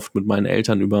zu oft mit meinen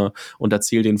Eltern und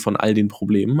erzähle denen von all den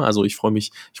Problemen. Also ich freue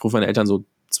mich, ich rufe meine Eltern so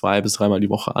 2 bis 3 Mal die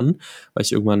Woche an, weil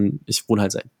ich wohne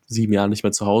halt seit 7 Jahren nicht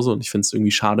mehr zu Hause und ich finde es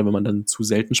irgendwie schade, wenn man dann zu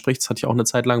selten spricht. Das hatte ich auch eine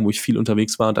Zeit lang, wo ich viel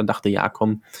unterwegs war und dann dachte, ja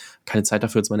komm, keine Zeit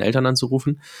dafür, jetzt meine Eltern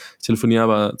anzurufen. Ich telefoniere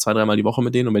aber 2, 3 Mal die Woche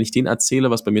mit denen und wenn ich denen erzähle,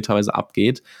 was bei mir teilweise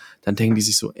abgeht, dann denken die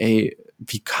sich so, ey,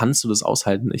 wie kannst du das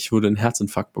aushalten? Ich würde einen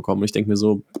Herzinfarkt bekommen. Und ich denke mir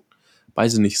so,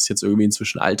 weiß ich nicht, ist jetzt irgendwie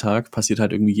inzwischen Alltag, passiert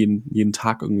halt irgendwie jeden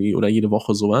Tag irgendwie oder jede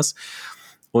Woche sowas.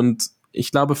 Und ich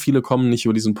glaube, viele kommen nicht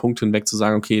über diesen Punkt hinweg zu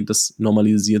sagen, okay, das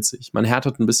normalisiert sich. Man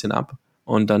härtet ein bisschen ab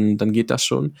und dann geht das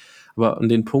schon. Aber an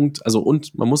den Punkt, also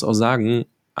und man muss auch sagen,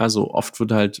 Also oft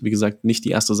wird halt, wie gesagt, nicht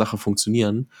die erste Sache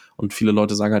funktionieren. Und viele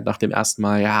Leute sagen halt nach dem ersten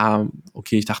Mal, ja,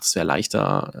 okay, ich dachte, es wäre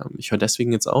leichter, ich höre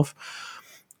deswegen jetzt auf.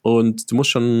 Und du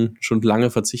musst schon lange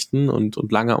verzichten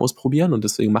und lange ausprobieren und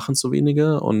deswegen machen es so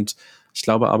wenige. Und ich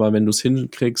glaube aber, wenn du es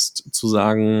hinkriegst, zu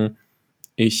sagen,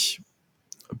 ich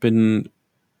bin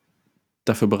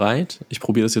dafür bereit, ich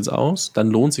probiere das jetzt aus, dann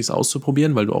lohnt es sich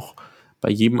auszuprobieren, weil du auch bei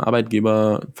jedem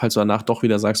Arbeitgeber, falls du danach doch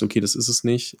wieder sagst, okay, das ist es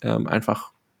nicht,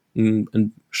 einfach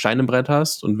ein Stein im Brett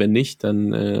hast und wenn nicht,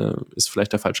 dann ist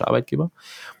vielleicht der falsche Arbeitgeber.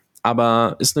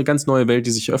 Aber ist eine ganz neue Welt,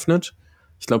 die sich öffnet.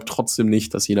 Ich glaube trotzdem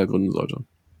nicht, dass jeder gründen sollte.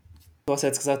 Du hast ja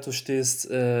jetzt gesagt, du stehst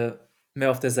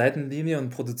mehr auf der Seitenlinie und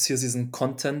produzierst diesen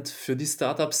Content für die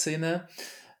Startup-Szene.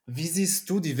 Wie siehst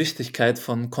du die Wichtigkeit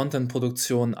von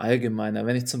Content-Produktion allgemeiner?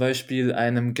 Wenn ich zum Beispiel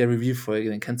einem Gary Vee folge,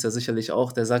 den kennst du ja sicherlich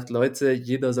auch, der sagt, Leute,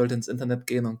 jeder sollte ins Internet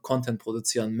gehen und Content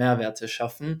produzieren, Mehrwerte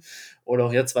schaffen. Oder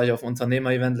auch jetzt war ich auf einem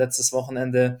Unternehmer-Event letztes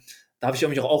Wochenende, da habe ich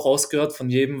irgendwie auch rausgehört, von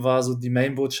jedem war so die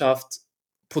Main-Botschaft,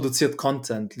 produziert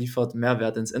Content, liefert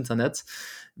Mehrwert ins Internet.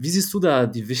 Wie siehst du da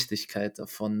die Wichtigkeit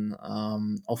davon,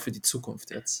 auch für die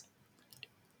Zukunft jetzt?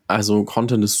 Also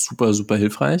Content ist super, super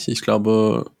hilfreich. Ich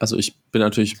glaube, also ich bin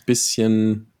natürlich ein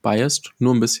bisschen biased,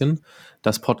 nur ein bisschen,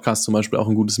 dass Podcast zum Beispiel auch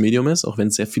ein gutes Medium ist, auch wenn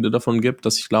es sehr viele davon gibt,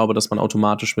 dass ich glaube, dass man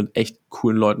automatisch mit echt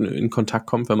coolen Leuten in Kontakt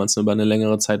kommt, wenn man es über eine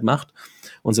längere Zeit macht.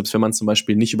 Und selbst wenn man es zum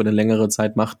Beispiel nicht über eine längere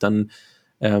Zeit macht, dann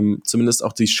zumindest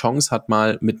auch die Chance hat,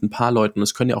 mal mit ein paar Leuten,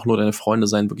 es können ja auch nur deine Freunde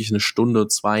sein, wirklich eine Stunde,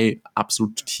 zwei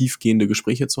absolut tiefgehende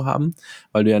Gespräche zu haben,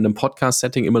 weil du ja in einem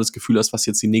Podcast-Setting immer das Gefühl hast, was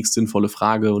jetzt die nächst sinnvolle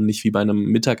Frage und nicht wie bei einem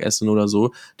Mittagessen oder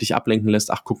so dich ablenken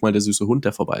lässt, ach, guck mal, der süße Hund,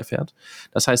 der vorbeifährt.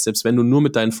 Das heißt, selbst wenn du nur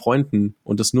mit deinen Freunden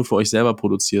und das nur für euch selber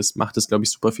produzierst, macht es, glaube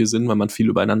ich, super viel Sinn, weil man viel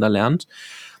übereinander lernt.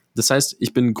 Das heißt,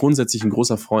 ich bin grundsätzlich ein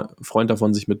großer Freund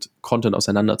davon, sich mit Content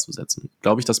auseinanderzusetzen.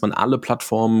 Glaube ich, dass man alle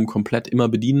Plattformen komplett immer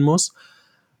bedienen muss.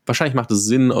 Wahrscheinlich macht es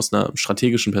Sinn aus einer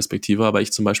strategischen Perspektive, aber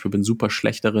ich zum Beispiel bin super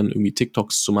schlecht darin, irgendwie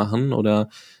TikToks zu machen oder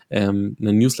einen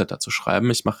Newsletter zu schreiben.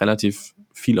 Ich mache relativ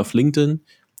viel auf LinkedIn,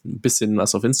 ein bisschen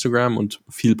was auf Instagram und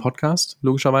viel Podcast,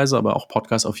 logischerweise, aber auch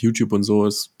Podcast auf YouTube und so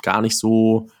ist gar nicht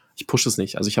so, ich pushe es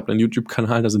nicht. Also ich habe einen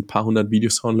YouTube-Kanal, da sind ein paar hundert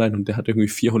Videos online und der hat irgendwie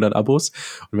 400 Abos.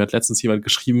 Und mir hat letztens jemand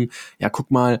geschrieben, ja, guck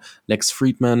mal, Lex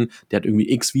Friedman, der hat irgendwie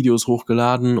x Videos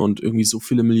hochgeladen und irgendwie so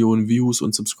viele Millionen Views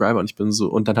und Subscriber und ich bin so,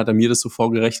 und dann hat er mir das so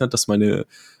vorgerechnet, dass meine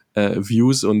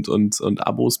Views und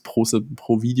Abos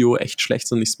pro Video echt schlecht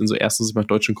sind. Ich bin so, erstens, ich mache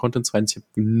deutschen Content, zweitens, ich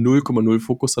habe 0,0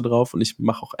 Fokus da drauf und ich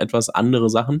mache auch etwas andere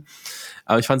Sachen.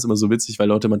 Aber ich fand es immer so witzig, weil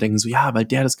Leute immer denken so, ja, weil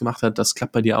der das gemacht hat, das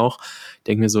klappt bei dir auch. Ich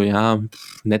denke mir so, ja,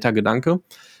 netter Gedanke.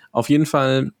 Auf jeden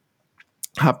Fall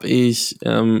habe ich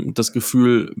das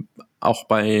Gefühl, auch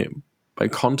bei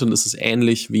Content ist es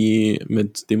ähnlich wie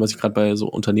mit dem, was ich gerade bei so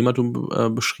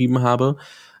Unternehmertum beschrieben habe.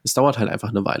 Es dauert halt einfach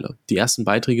eine Weile. Die ersten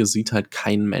Beiträge sieht halt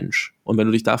kein Mensch. Und wenn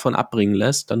du dich davon abbringen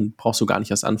lässt, dann brauchst du gar nicht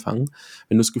erst anfangen.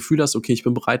 Wenn du das Gefühl hast, okay, ich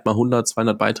bin bereit, mal 100,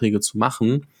 200 Beiträge zu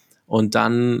machen und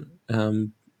dann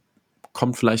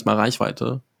kommt vielleicht mal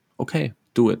Reichweite, okay,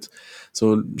 do it.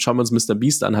 So, schauen wir uns Mr.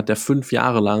 Beast an, hat der 5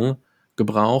 Jahre lang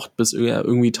gebraucht, bis er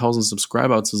irgendwie 1000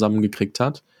 Subscriber zusammengekriegt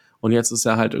hat. Und jetzt ist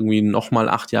er halt irgendwie nochmal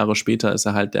 8 Jahre später ist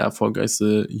er halt der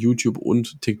erfolgreichste YouTube-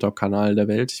 und TikTok-Kanal der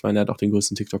Welt. Ich meine, er hat auch den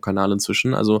größten TikTok-Kanal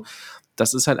inzwischen. Also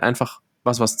das ist halt einfach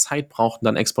was Zeit braucht und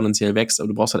dann exponentiell wächst. Aber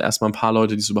du brauchst halt erstmal ein paar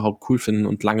Leute, die es überhaupt cool finden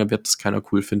und lange wird es keiner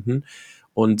cool finden.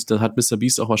 Und da hat Mr.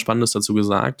 Beast auch was Spannendes dazu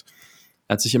gesagt.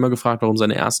 Er hat sich immer gefragt, warum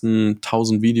seine ersten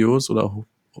 1000 Videos oder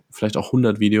vielleicht auch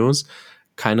 100 Videos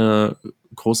keine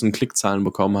großen Klickzahlen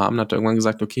bekommen haben. Hat er irgendwann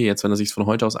gesagt, okay, jetzt, wenn er sich es von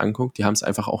heute aus anguckt, die haben es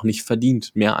einfach auch nicht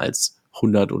verdient, mehr als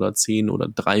 100 oder 10 oder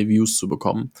 3 Views zu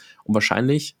bekommen. Und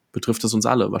wahrscheinlich betrifft es uns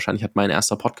alle. Wahrscheinlich hat mein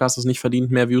erster Podcast es nicht verdient,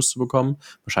 mehr Views zu bekommen.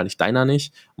 Wahrscheinlich deiner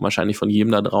nicht. Und wahrscheinlich von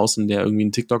jedem da draußen, der irgendwie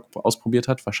einen TikTok ausprobiert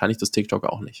hat, wahrscheinlich das TikTok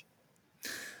auch nicht.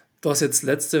 Du hast jetzt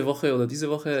letzte Woche oder diese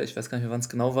Woche, ich weiß gar nicht mehr, wann es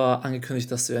genau war,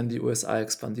 angekündigt, dass du ja in die USA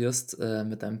expandierst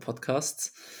mit deinem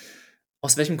Podcast.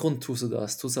 Aus welchem Grund tust du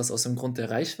das? Tust du das aus dem Grund der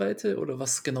Reichweite oder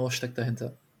was genau steckt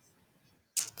dahinter?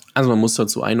 Also man muss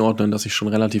dazu einordnen, dass ich schon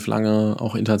relativ lange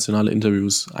auch internationale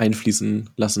Interviews einfließen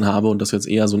lassen habe und das jetzt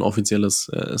eher so ein offizielles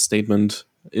Statement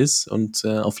ist und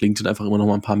auf LinkedIn einfach immer noch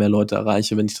mal ein paar mehr Leute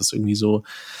erreiche, wenn ich das irgendwie so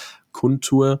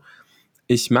kundtue.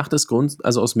 Ich mache das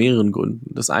also aus mehreren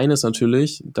Gründen. Das eine ist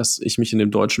natürlich, dass ich mich in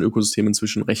dem deutschen Ökosystem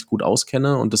inzwischen recht gut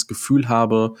auskenne und das Gefühl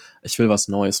habe, ich will was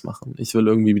Neues machen. Ich will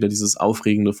irgendwie wieder dieses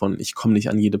Aufregende von, ich komme nicht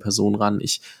an jede Person ran,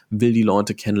 ich will die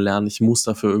Leute kennenlernen, ich muss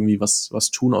dafür irgendwie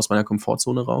was tun aus meiner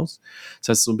Komfortzone raus. Das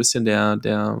heißt, so ein bisschen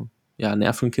der ja,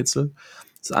 Nervenkitzel.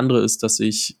 Das andere ist, dass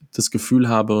ich das Gefühl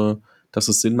habe, dass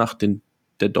es Sinn macht,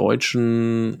 der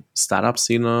deutschen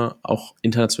Startup-Szene auch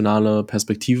internationale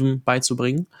Perspektiven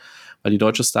beizubringen, weil die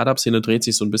deutsche Startup-Szene dreht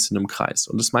sich so ein bisschen im Kreis.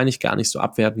 Und das meine ich gar nicht so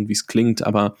abwertend, wie es klingt,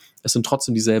 aber es sind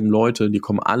trotzdem dieselben Leute, die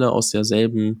kommen alle aus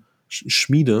derselben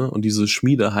Schmiede und diese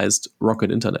Schmiede heißt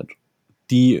Rocket Internet.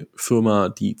 Die Firma,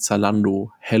 die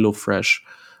Zalando, HelloFresh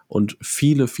und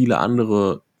viele, viele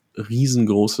andere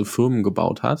riesengroße Firmen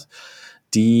gebaut hat,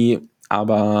 die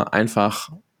aber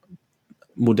einfach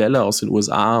Modelle aus den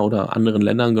USA oder anderen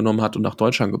Ländern genommen hat und nach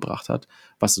Deutschland gebracht hat,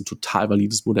 was ein total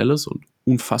valides Modell ist und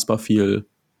unfassbar viel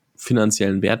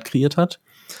finanziellen Wert kreiert hat.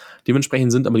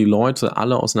 Dementsprechend sind aber die Leute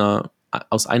alle aus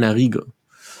einer Riege.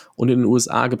 Und in den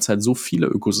USA gibt es halt so viele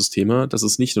Ökosysteme, dass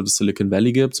es nicht nur das Silicon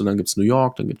Valley gibt, sondern gibt es New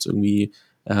York, dann gibt es irgendwie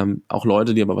auch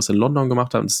Leute, die aber was in London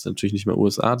gemacht haben. Das ist natürlich nicht mehr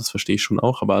USA, das verstehe ich schon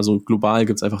auch, aber also global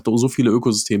gibt es einfach so viele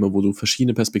Ökosysteme, wo du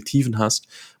verschiedene Perspektiven hast,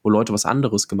 wo Leute was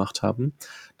anderes gemacht haben,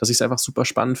 dass ich es einfach super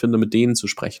spannend finde, mit denen zu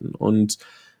sprechen und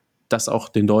das auch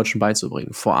den Deutschen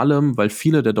beizubringen. Vor allem, weil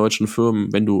viele der deutschen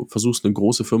Firmen, wenn du versuchst, eine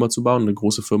große Firma zu bauen, eine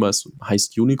große Firma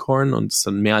heißt Unicorn und ist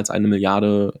dann mehr als 1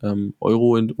 Milliarde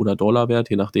Euro oder Dollar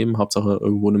wert, je nachdem, Hauptsache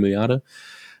irgendwo 1 Milliarde.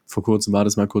 Vor kurzem war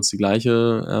das mal kurz der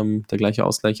gleiche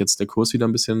Ausgleich, jetzt der Kurs wieder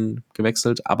ein bisschen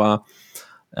gewechselt, aber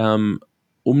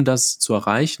um das zu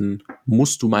erreichen,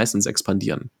 musst du meistens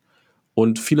expandieren.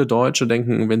 Und viele Deutsche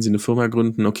denken, wenn sie eine Firma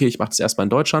gründen, okay, ich mache das erstmal in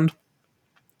Deutschland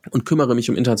und kümmere mich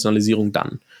um Internationalisierung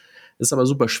dann. Ist aber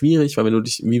super schwierig, weil wenn du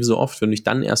dich, wie so oft, wenn du dich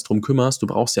dann erst drum kümmerst, du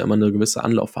brauchst ja immer eine gewisse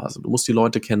Anlaufphase. Du musst die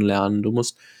Leute kennenlernen, du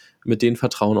musst mit denen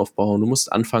Vertrauen aufbauen, du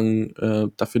musst anfangen,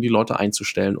 dafür die Leute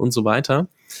einzustellen und so weiter.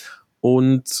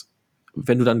 Und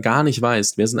wenn du dann gar nicht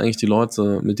weißt, wer sind eigentlich die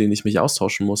Leute, mit denen ich mich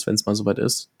austauschen muss, wenn es mal soweit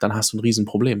ist, dann hast du ein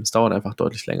Riesenproblem. Es dauert einfach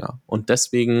deutlich länger. Und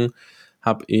deswegen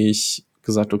habe ich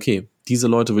gesagt, okay, diese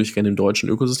Leute würde ich gerne im deutschen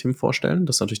Ökosystem vorstellen.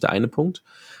 Das ist natürlich der eine Punkt.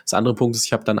 Das andere Punkt ist,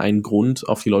 ich habe dann einen Grund,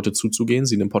 auf die Leute zuzugehen,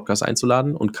 sie in den Podcast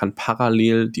einzuladen und kann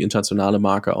parallel die internationale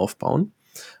Marke aufbauen.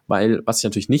 Weil was ich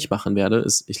natürlich nicht machen werde,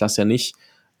 ist, ich lasse ja nicht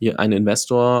hier einen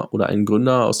Investor oder einen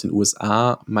Gründer aus den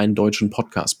USA meinen deutschen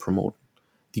Podcast promoten.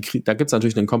 Da gibt es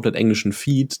natürlich einen komplett englischen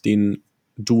Feed, den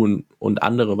du und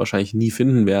andere wahrscheinlich nie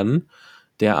finden werden,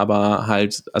 der aber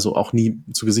halt, also auch nie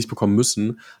zu Gesicht bekommen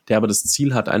müssen, der aber das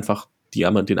Ziel hat, einfach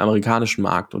den amerikanischen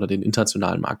Markt oder den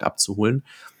internationalen Markt abzuholen.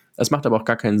 Es macht aber auch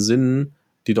gar keinen Sinn,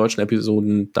 die deutschen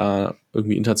Episoden da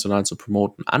irgendwie international zu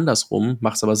promoten. Andersrum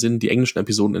macht es aber Sinn, die englischen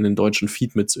Episoden in den deutschen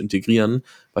Feed mit zu integrieren,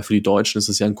 weil für die Deutschen ist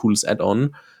es ja ein cooles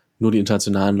Add-on, nur die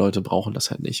internationalen Leute brauchen das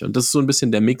halt nicht. Und das ist so ein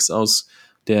bisschen der Mix aus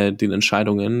den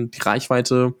Entscheidungen. Die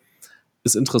Reichweite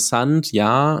ist interessant,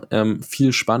 ja,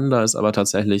 viel spannender ist aber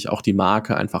tatsächlich auch die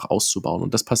Marke einfach auszubauen.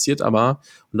 Und das passiert aber,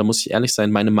 und da muss ich ehrlich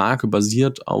sein, meine Marke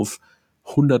basiert auf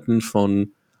Hunderten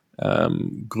von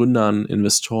Gründern,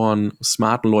 Investoren,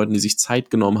 smarten Leuten, die sich Zeit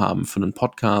genommen haben für einen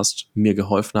Podcast, mir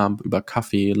geholfen haben über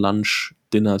Kaffee, Lunch,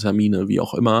 Dinner-Termine, wie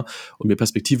auch immer, und mir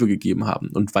Perspektive gegeben haben.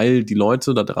 Und weil die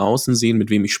Leute da draußen sehen, mit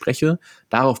wem ich spreche,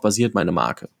 darauf basiert meine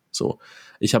Marke. So,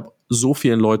 ich habe so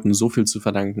vielen Leuten so viel zu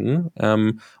verdanken.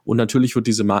 Und natürlich wird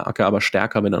diese Marke aber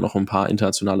stärker, wenn da noch ein paar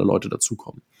internationale Leute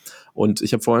dazukommen. Und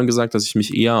ich habe vorhin gesagt, dass ich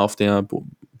mich eher auf der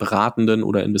beratenden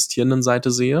oder investierenden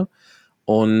Seite sehe.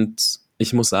 Und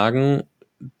ich muss sagen,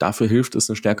 dafür hilft es,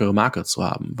 eine stärkere Marke zu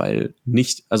haben, weil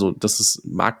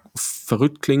mag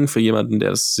verrückt klingen für jemanden,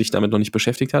 der sich damit noch nicht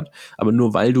beschäftigt hat, aber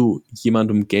nur weil du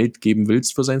jemandem Geld geben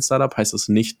willst für sein Startup, heißt das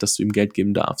nicht, dass du ihm Geld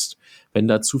geben darfst. Wenn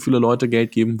da zu viele Leute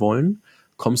Geld geben wollen,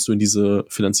 kommst du in diese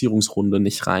Finanzierungsrunde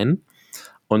nicht rein.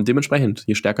 Und dementsprechend,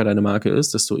 je stärker deine Marke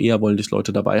ist, desto eher wollen dich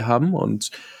Leute dabei haben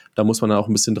und da muss man dann auch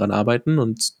ein bisschen dran arbeiten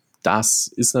und das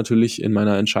ist natürlich in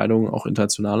meiner Entscheidung, auch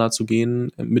internationaler zu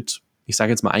gehen, mit, ich sage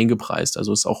jetzt mal, eingepreist.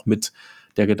 Also ist auch mit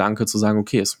der Gedanke zu sagen,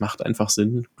 okay, es macht einfach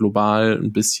Sinn, global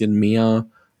ein bisschen mehr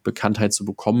Bekanntheit zu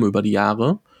bekommen über die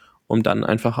Jahre, um dann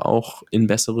einfach auch in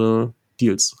bessere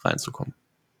Deals reinzukommen.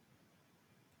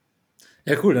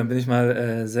 Ja, cool, dann bin ich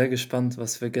mal sehr gespannt,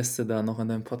 was für Gäste da noch in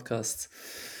deinem Podcast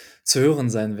zu hören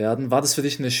sein werden. War das für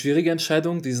dich eine schwierige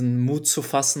Entscheidung, diesen Mut zu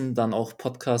fassen, dann auch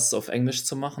Podcasts auf Englisch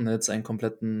zu machen, jetzt einen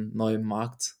kompletten neuen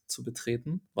Markt zu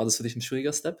betreten? War das für dich ein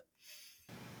schwieriger Step?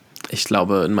 Ich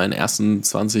glaube, in meinen ersten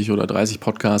 20 oder 30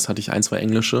 Podcasts hatte ich 1, 2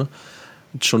 englische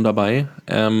schon dabei.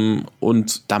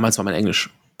 Und damals war mein Englisch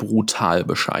brutal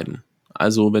bescheiden.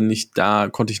 Also da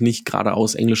konnte ich nicht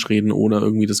geradeaus Englisch reden, ohne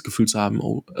irgendwie das Gefühl zu haben,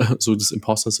 oh, so das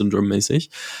Imposter-Syndrom mäßig.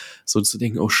 So zu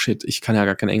denken, oh shit, ich kann ja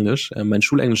gar kein Englisch. Mein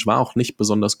Schulenglisch war auch nicht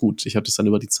besonders gut. Ich habe das dann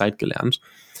über die Zeit gelernt.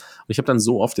 Und ich habe dann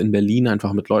so oft in Berlin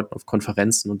einfach mit Leuten auf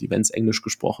Konferenzen und Events Englisch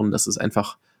gesprochen, dass es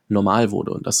einfach normal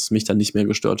wurde und dass es mich dann nicht mehr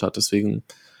gestört hat. Deswegen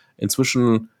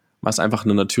inzwischen war es einfach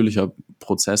ein natürlicher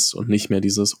Prozess und nicht mehr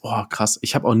dieses, oh krass,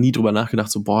 ich habe auch nie drüber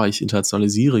nachgedacht, so boah, ich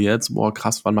internationalisiere jetzt, boah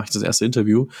krass, wann mache ich das erste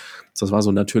Interview? Das war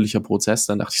so ein natürlicher Prozess,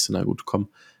 dann dachte ich so, na gut, komm,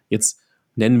 jetzt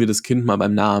nennen wir das Kind mal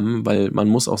beim Namen, weil man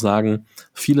muss auch sagen,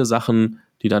 viele Sachen,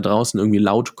 die da draußen irgendwie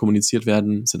laut kommuniziert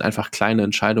werden, sind einfach kleine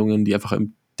Entscheidungen, die einfach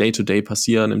im Day-to-Day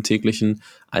passieren, im täglichen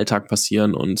Alltag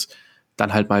passieren und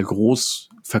dann halt mal groß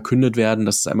verkündet werden,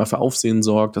 dass es einmal für Aufsehen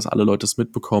sorgt, dass alle Leute es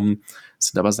mitbekommen. Das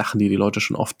sind aber Sachen, die die Leute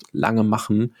schon oft lange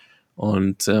machen.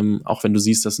 Und auch wenn du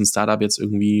siehst, dass ein Startup jetzt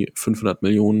irgendwie 500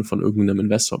 Millionen von irgendeinem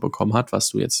Investor bekommen hat, was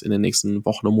du jetzt in den nächsten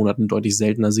Wochen und Monaten deutlich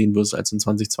seltener sehen wirst als in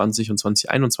 2020 und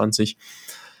 2021,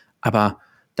 aber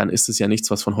dann ist es ja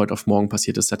nichts, was von heute auf morgen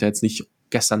passiert ist. Hat ja jetzt nicht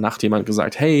gestern Nacht jemand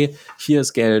gesagt, hey, hier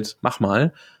ist Geld, mach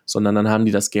mal, sondern dann haben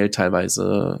die das Geld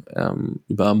teilweise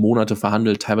über Monate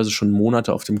verhandelt, teilweise schon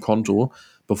Monate auf dem Konto,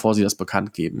 bevor sie das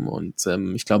bekannt geben. Und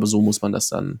ich glaube, so muss man das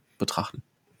dann betrachten.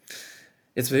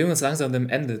 Jetzt bewegen wir uns langsam dem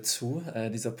Ende zu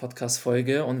dieser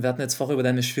Podcast-Folge und wir hatten jetzt vorher über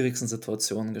deine schwierigsten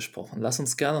Situationen gesprochen. Lass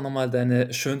uns gerne nochmal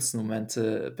deine schönsten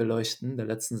Momente beleuchten der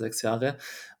letzten 6 Jahre.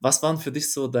 Was waren für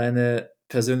dich so deine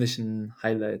persönlichen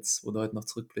Highlights, wo du heute noch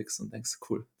zurückblickst und denkst,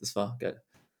 cool, das war geil?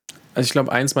 Also ich glaube,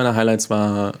 eins meiner Highlights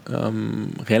war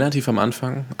relativ am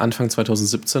Anfang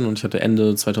 2017 und ich hatte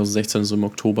Ende 2016, so im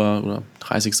Oktober oder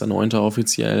 30.09.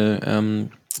 offiziell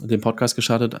den Podcast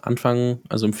gestartet.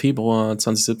 Also im Februar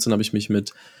 2017 habe ich mich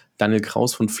mit Daniel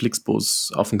Kraus von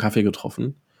Flixbus auf einen Kaffee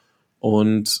getroffen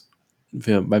und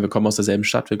weil wir kommen aus derselben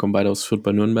Stadt, wir kommen beide aus Fürth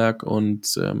bei Nürnberg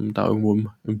und da irgendwo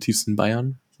im tiefsten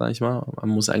Bayern, sag ich mal. Man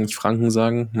muss eigentlich Franken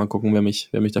sagen, mal gucken, wer mich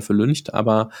dafür lyncht,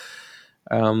 aber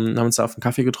haben uns da auf einen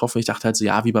Kaffee getroffen. Ich dachte halt so,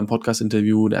 ja, wie beim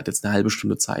Podcast-Interview, der hat jetzt eine halbe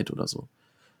Stunde Zeit oder so.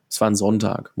 Es war ein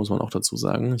Sonntag, muss man auch dazu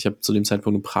sagen. Ich habe zu dem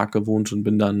Zeitpunkt in Prag gewohnt und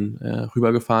bin dann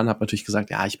rübergefahren, habe natürlich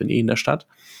gesagt, ja, ich bin in der Stadt.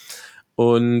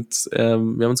 Und wir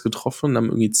haben uns getroffen und haben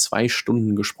irgendwie 2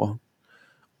 Stunden gesprochen.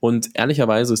 Und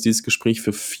ehrlicherweise ist dieses Gespräch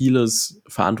für vieles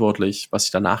verantwortlich, was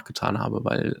ich danach getan habe,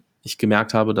 weil ich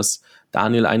gemerkt habe, dass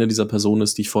Daniel eine dieser Personen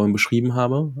ist, die ich vorhin beschrieben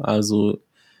habe. Also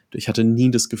ich hatte nie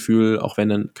das Gefühl, auch wenn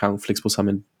dann Flixbus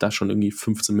haben da schon irgendwie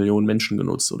 15 Millionen Menschen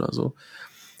genutzt oder so.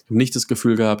 Ich habe nicht das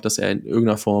Gefühl gehabt, dass er in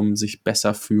irgendeiner Form sich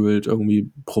besser fühlt,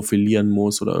 irgendwie profilieren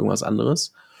muss oder irgendwas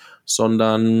anderes,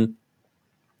 sondern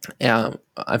er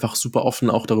einfach super offen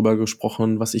auch darüber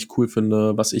gesprochen, was ich cool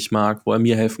finde, was ich mag, wo er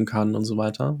mir helfen kann und so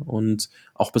weiter. Und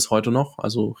auch bis heute noch,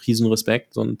 also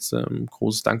Riesenrespekt und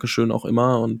großes Dankeschön auch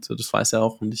immer. Und das weiß er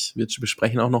auch und wir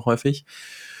besprechen auch noch häufig.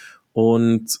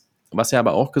 Und was er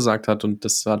aber auch gesagt hat, und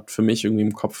das hat für mich irgendwie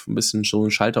im Kopf ein bisschen so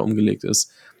einen Schalter umgelegt,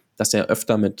 ist, dass er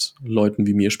öfter mit Leuten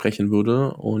wie mir sprechen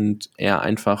würde und er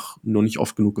einfach nur nicht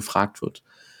oft genug gefragt wird.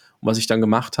 Und was ich dann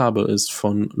gemacht habe, ist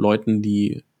von Leuten,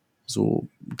 die so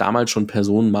damals schon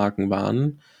Personenmarken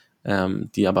waren,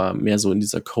 die aber mehr so in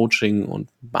dieser Coaching- und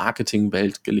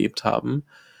Marketing-Welt gelebt haben,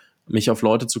 mich auf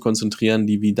Leute zu konzentrieren,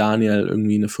 die wie Daniel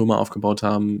irgendwie eine Firma aufgebaut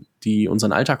haben, die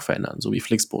unseren Alltag verändern, so wie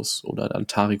Flixbus oder dann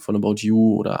Tarek von About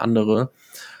You oder andere,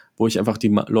 wo ich einfach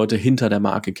die Leute hinter der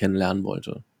Marke kennenlernen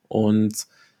wollte. Und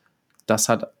das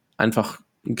hat einfach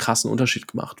einen krassen Unterschied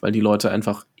gemacht, weil die Leute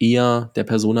einfach eher der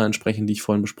Persona entsprechen, die ich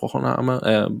vorhin besprochen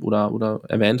habe oder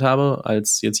erwähnt habe,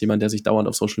 als jetzt jemand, der sich dauernd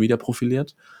auf Social Media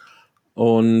profiliert.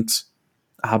 Und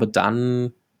habe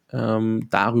dann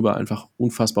darüber einfach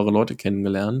unfassbare Leute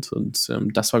kennengelernt. Und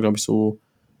das war, glaube ich, so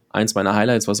eins meiner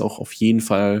Highlights, was auch auf jeden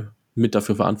Fall mit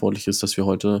dafür verantwortlich ist, dass wir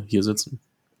heute hier sitzen.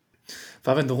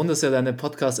 Fabian, du rundest ja deine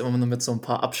Podcasts immer nur mit so ein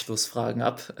paar Abschlussfragen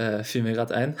ab, fiel mir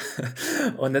gerade ein.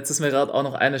 Und jetzt ist mir gerade auch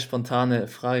noch eine spontane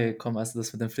Frage gekommen, als du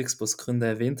das mit dem Flixbus-Gründer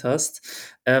erwähnt hast.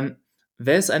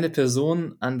 Wer ist eine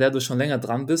Person, an der du schon länger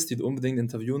dran bist, die du unbedingt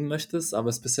interviewen möchtest, aber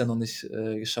es bisher noch nicht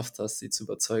geschafft hast, sie zu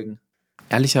überzeugen?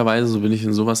 Ehrlicherweise bin ich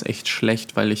in sowas echt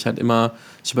schlecht, weil ich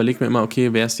überlege mir immer,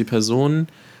 okay, wer ist die Person,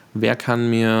 wer kann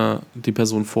mir die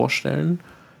Person vorstellen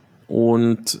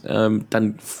und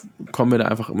dann kommen wir da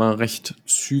einfach immer recht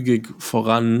zügig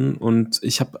voran und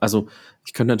ich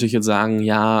könnte natürlich jetzt sagen,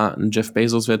 ja, ein Jeff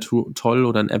Bezos wäre toll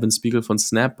oder ein Evan Spiegel von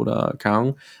Snap oder keine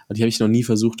Ahnung, aber die habe ich noch nie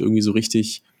versucht irgendwie so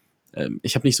richtig.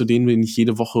 Ich habe nicht so den ich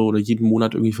jede Woche oder jeden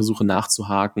Monat irgendwie versuche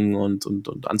nachzuhaken und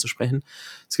anzusprechen.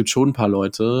 Es gibt schon ein paar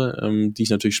Leute, die ich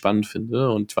natürlich spannend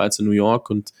finde. Und ich war jetzt in New York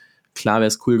und klar wäre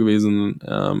es cool gewesen,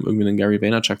 irgendwie einen Gary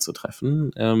Vaynerchuk zu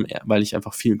treffen, weil ich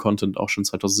einfach viel Content auch schon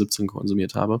 2017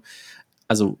 konsumiert habe.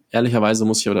 Also ehrlicherweise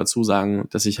muss ich aber dazu sagen,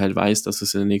 dass ich halt weiß, dass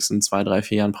es in den nächsten 2, 3,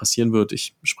 4 Jahren passieren wird.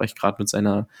 Ich spreche gerade mit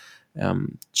seiner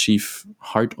Chief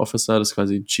Heart Officer, das ist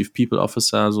quasi Chief People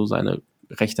Officer, so seine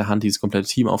rechte Hand, die das komplette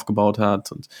Team aufgebaut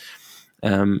hat. Und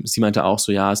Sie meinte auch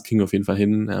so, ja, es ging auf jeden Fall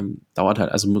hin, dauert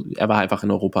halt, also er war einfach in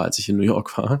Europa, als ich in New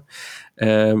York war.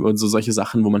 Und so solche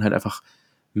Sachen, wo man halt einfach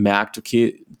merkt,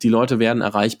 okay, die Leute werden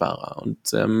erreichbarer.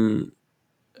 Und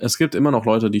es gibt immer noch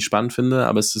Leute, die ich spannend finde,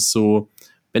 aber es ist so,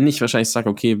 wenn ich wahrscheinlich sage,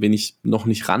 okay, wen ich noch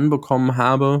nicht ranbekommen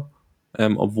habe,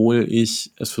 obwohl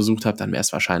ich es versucht habe, dann wäre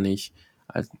es wahrscheinlich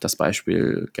halt das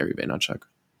Beispiel Gary Vaynerchuk.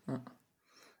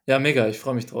 Ja, mega, ich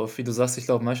freue mich drauf. Wie du sagst, ich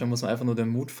glaube, manchmal muss man einfach nur den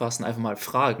Mut fassen, einfach mal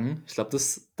fragen. Ich glaube,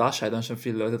 da scheitern schon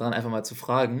viele Leute dran, einfach mal zu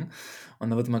fragen. Und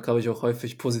dann wird man, glaube ich, auch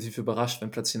häufig positiv überrascht, wenn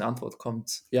plötzlich eine Antwort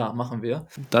kommt. Ja, machen wir.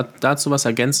 Dazu was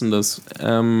Ergänzendes.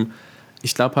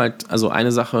 Ich glaube halt, also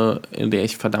eine Sache, in der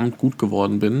ich verdammt gut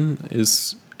geworden bin,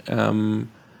 ist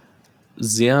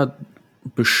sehr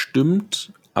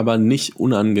bestimmt, aber nicht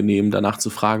unangenehm danach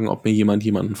zu fragen, ob mir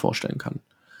jemanden vorstellen kann.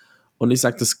 Und ich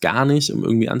sage das gar nicht, um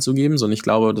irgendwie anzugeben, sondern ich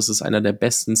glaube, das ist einer der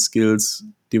besten Skills,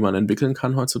 die man entwickeln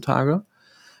kann heutzutage.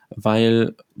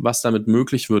 Weil was damit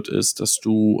möglich wird, ist, dass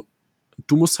du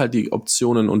musst halt die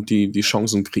Optionen und die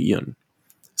Chancen kreieren.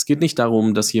 Es geht nicht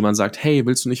darum, dass jemand sagt, hey,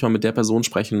 willst du nicht mal mit der Person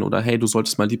sprechen oder hey, du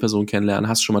solltest mal die Person kennenlernen,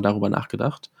 hast du schon mal darüber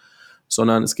nachgedacht?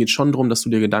 Sondern es geht schon darum, dass du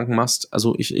dir Gedanken machst.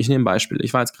 Also ich nehme ein Beispiel.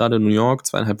 Ich war jetzt gerade in New York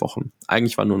 2,5 Wochen.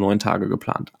 Eigentlich waren nur 9 Tage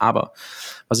geplant. Aber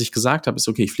was ich gesagt habe, ist,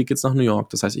 okay, ich fliege jetzt nach New York.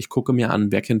 Das heißt, ich gucke mir an,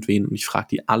 wer kennt wen und ich frage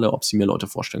die alle, ob sie mir Leute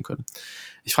vorstellen können.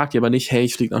 Ich frage die aber nicht, hey,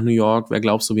 ich fliege nach New York, wer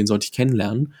glaubst du, wen sollte ich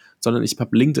kennenlernen? Sondern ich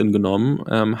habe LinkedIn genommen,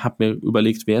 habe mir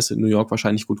überlegt, wer ist in New York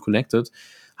wahrscheinlich gut connected,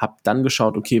 habe dann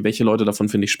geschaut, okay, welche Leute davon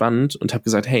finde ich spannend und habe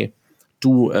gesagt, hey,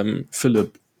 du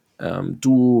Philipp,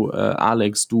 du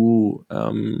Alex, du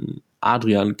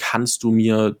Adrian, kannst du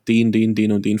mir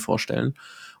den und den vorstellen?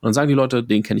 Und dann sagen die Leute,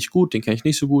 den kenne ich gut, den kenne ich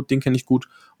nicht so gut, den kenne ich gut.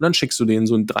 Und dann schickst du denen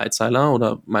so einen 3-Zeiler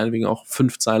oder meinetwegen auch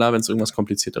 5-Zeiler, wenn es irgendwas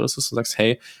Komplizierteres ist und sagst,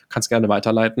 hey, kannst gerne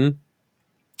weiterleiten.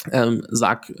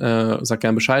 Sag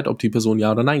gern Bescheid, ob die Person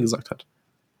Ja oder Nein gesagt hat.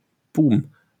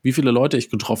 Boom. Wie viele Leute ich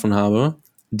getroffen habe,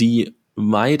 die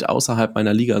weit außerhalb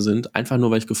meiner Liga sind, einfach nur,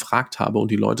 weil ich gefragt habe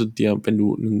und die Leute dir, wenn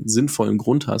du einen sinnvollen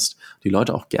Grund hast, die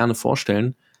Leute auch gerne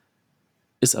vorstellen,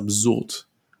 ist absurd.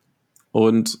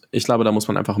 Und ich glaube, da muss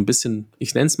man einfach ein bisschen,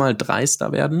 ich nenne es mal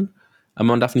dreister werden, aber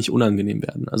man darf nicht unangenehm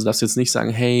werden. Also darfst jetzt nicht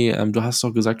sagen, hey, du hast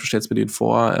doch gesagt, du stellst mir den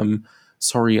vor,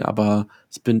 sorry, aber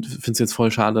ich finde es jetzt voll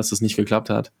schade, dass das nicht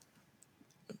geklappt hat.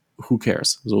 Who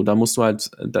cares? So, dann musst du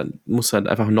halt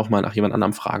einfach nochmal nach jemand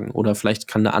anderem fragen. Oder vielleicht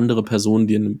kann eine andere Person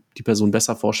dir die Person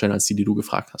besser vorstellen, als die du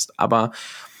gefragt hast. Aber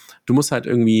du musst halt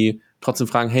irgendwie trotzdem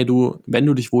fragen, hey du, wenn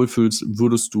du dich wohlfühlst,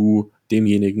 würdest du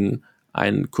demjenigen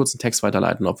einen kurzen Text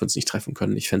weiterleiten, ob wir uns nicht treffen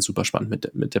können. Ich fände es super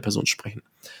spannend, mit der Person zu sprechen.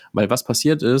 Weil was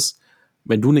passiert ist,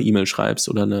 wenn du eine E-Mail schreibst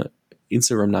oder eine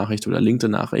Instagram-Nachricht oder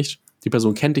LinkedIn-Nachricht, die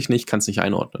Person kennt dich nicht, kann es nicht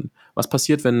einordnen. Was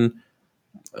passiert, wenn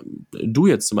du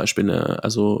jetzt zum Beispiel,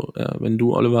 wenn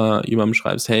du, Oliver, jemandem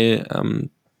schreibst, hey,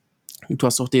 du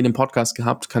hast doch den im Podcast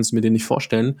gehabt, kannst du mir den nicht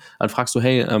vorstellen? Dann fragst du,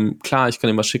 hey, klar, ich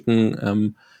kann dir was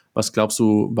schicken, was glaubst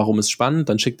du, warum ist spannend?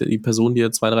 Dann schickt die Person dir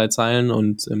 2-3 Zeilen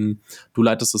und du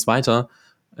leitest es weiter.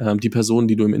 Die Person,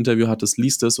 die du im Interview hattest,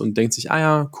 liest es und denkt sich, ah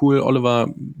ja, cool,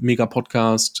 Oliver, mega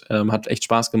Podcast, hat echt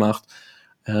Spaß gemacht.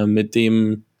 Mit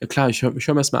dem, ja klar, ich hör mir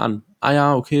das mal an. Ah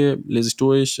ja, okay, lese ich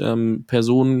durch,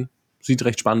 Person sieht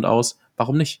recht spannend aus,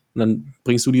 warum nicht? Und dann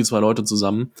bringst du die 2 Leute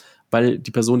zusammen, weil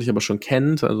die Person dich aber schon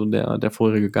kennt, also der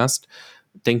vorherige Gast,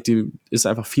 denkt, die ist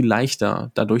einfach viel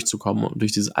leichter, da durchzukommen und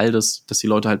durch dieses all das, dass die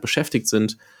Leute halt beschäftigt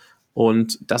sind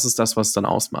und das ist das, was es dann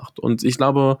ausmacht. Und ich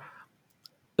glaube,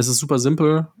 es ist super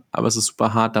simpel, aber es ist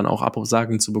super hart, dann auch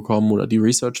Absagen zu bekommen oder die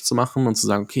Research zu machen und zu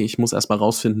sagen, okay, ich muss erstmal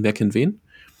rausfinden, wer kennt wen.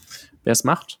 Wer es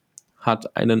macht,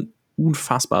 hat einen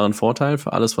unfassbaren Vorteil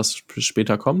für alles, was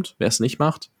später kommt. Wer es nicht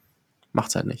macht, macht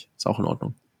es halt nicht. Ist auch in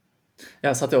Ordnung. Ja,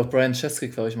 das hat ja auch Brian Chesky,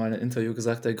 glaube ich, mal in einem Interview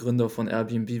gesagt, der Gründer von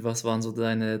Airbnb. Was waren so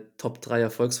deine Top 3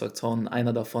 Erfolgsfaktoren?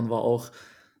 Einer davon war auch,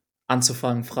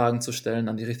 anzufangen, Fragen zu stellen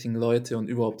an die richtigen Leute und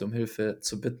überhaupt um Hilfe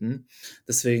zu bitten.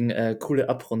 Deswegen coole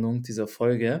Abrundung dieser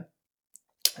Folge.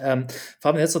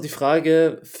 Fabian, jetzt noch die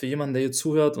Frage für jemanden, der hier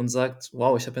zuhört und sagt,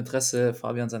 wow, ich habe Interesse,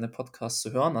 Fabian seine Podcasts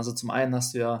zu hören. Also zum einen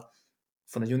hast du ja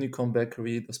von der Unicorn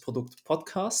Bakery das Produkt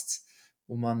Podcasts,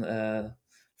 wo man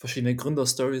verschiedene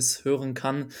Gründerstories hören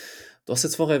kann. Du hast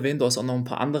jetzt vorher erwähnt, du hast auch noch ein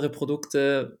paar andere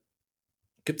Produkte.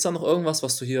 Gibt es da noch irgendwas,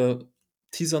 was du hier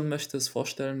teasern möchtest,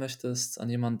 vorstellen möchtest an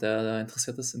jemanden, der da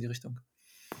interessiert ist in die Richtung?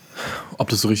 Ob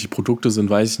das so richtig Produkte sind,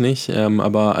 weiß ich nicht.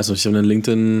 Aber also ich habe ein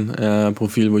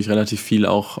LinkedIn-Profil, wo ich relativ viel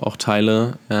auch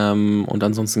teile. Und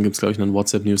ansonsten gibt es, glaube ich, einen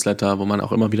WhatsApp-Newsletter, wo man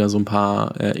auch immer wieder so ein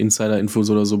paar Insider-Infos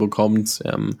oder so bekommt,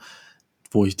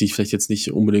 die ich vielleicht jetzt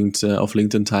nicht unbedingt auf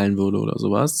LinkedIn teilen würde oder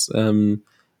sowas.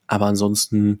 Aber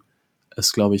ansonsten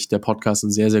ist, glaube ich, der Podcast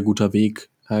ein sehr, sehr guter Weg,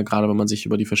 gerade wenn man sich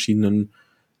über die verschiedenen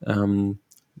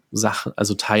Sachen,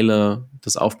 also Teile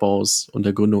des Aufbaus und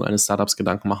der Gründung eines Startups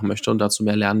Gedanken machen möchte und dazu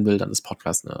mehr lernen will, dann ist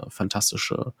Podcast eine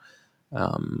fantastischer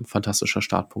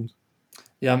Startpunkt.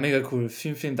 Ja, mega cool.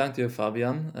 Vielen, vielen Dank dir,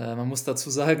 Fabian. Man muss dazu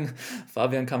sagen,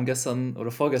 Fabian kam gestern oder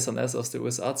vorgestern erst aus den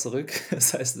USA zurück.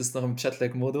 Das heißt, ist noch im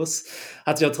Jetlag-Modus.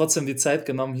 Hat ja trotzdem die Zeit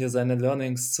genommen, hier seine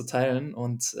Learnings zu teilen.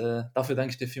 Und dafür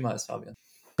danke ich dir vielmals, Fabian.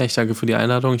 Ja, ich danke für die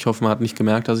Einladung. Ich hoffe, man hat nicht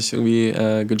gemerkt, dass ich irgendwie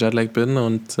gejetlaggt bin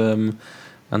und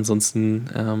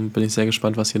ansonsten bin ich sehr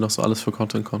gespannt, was hier noch so alles für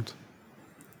Content kommt.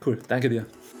 Cool, danke dir.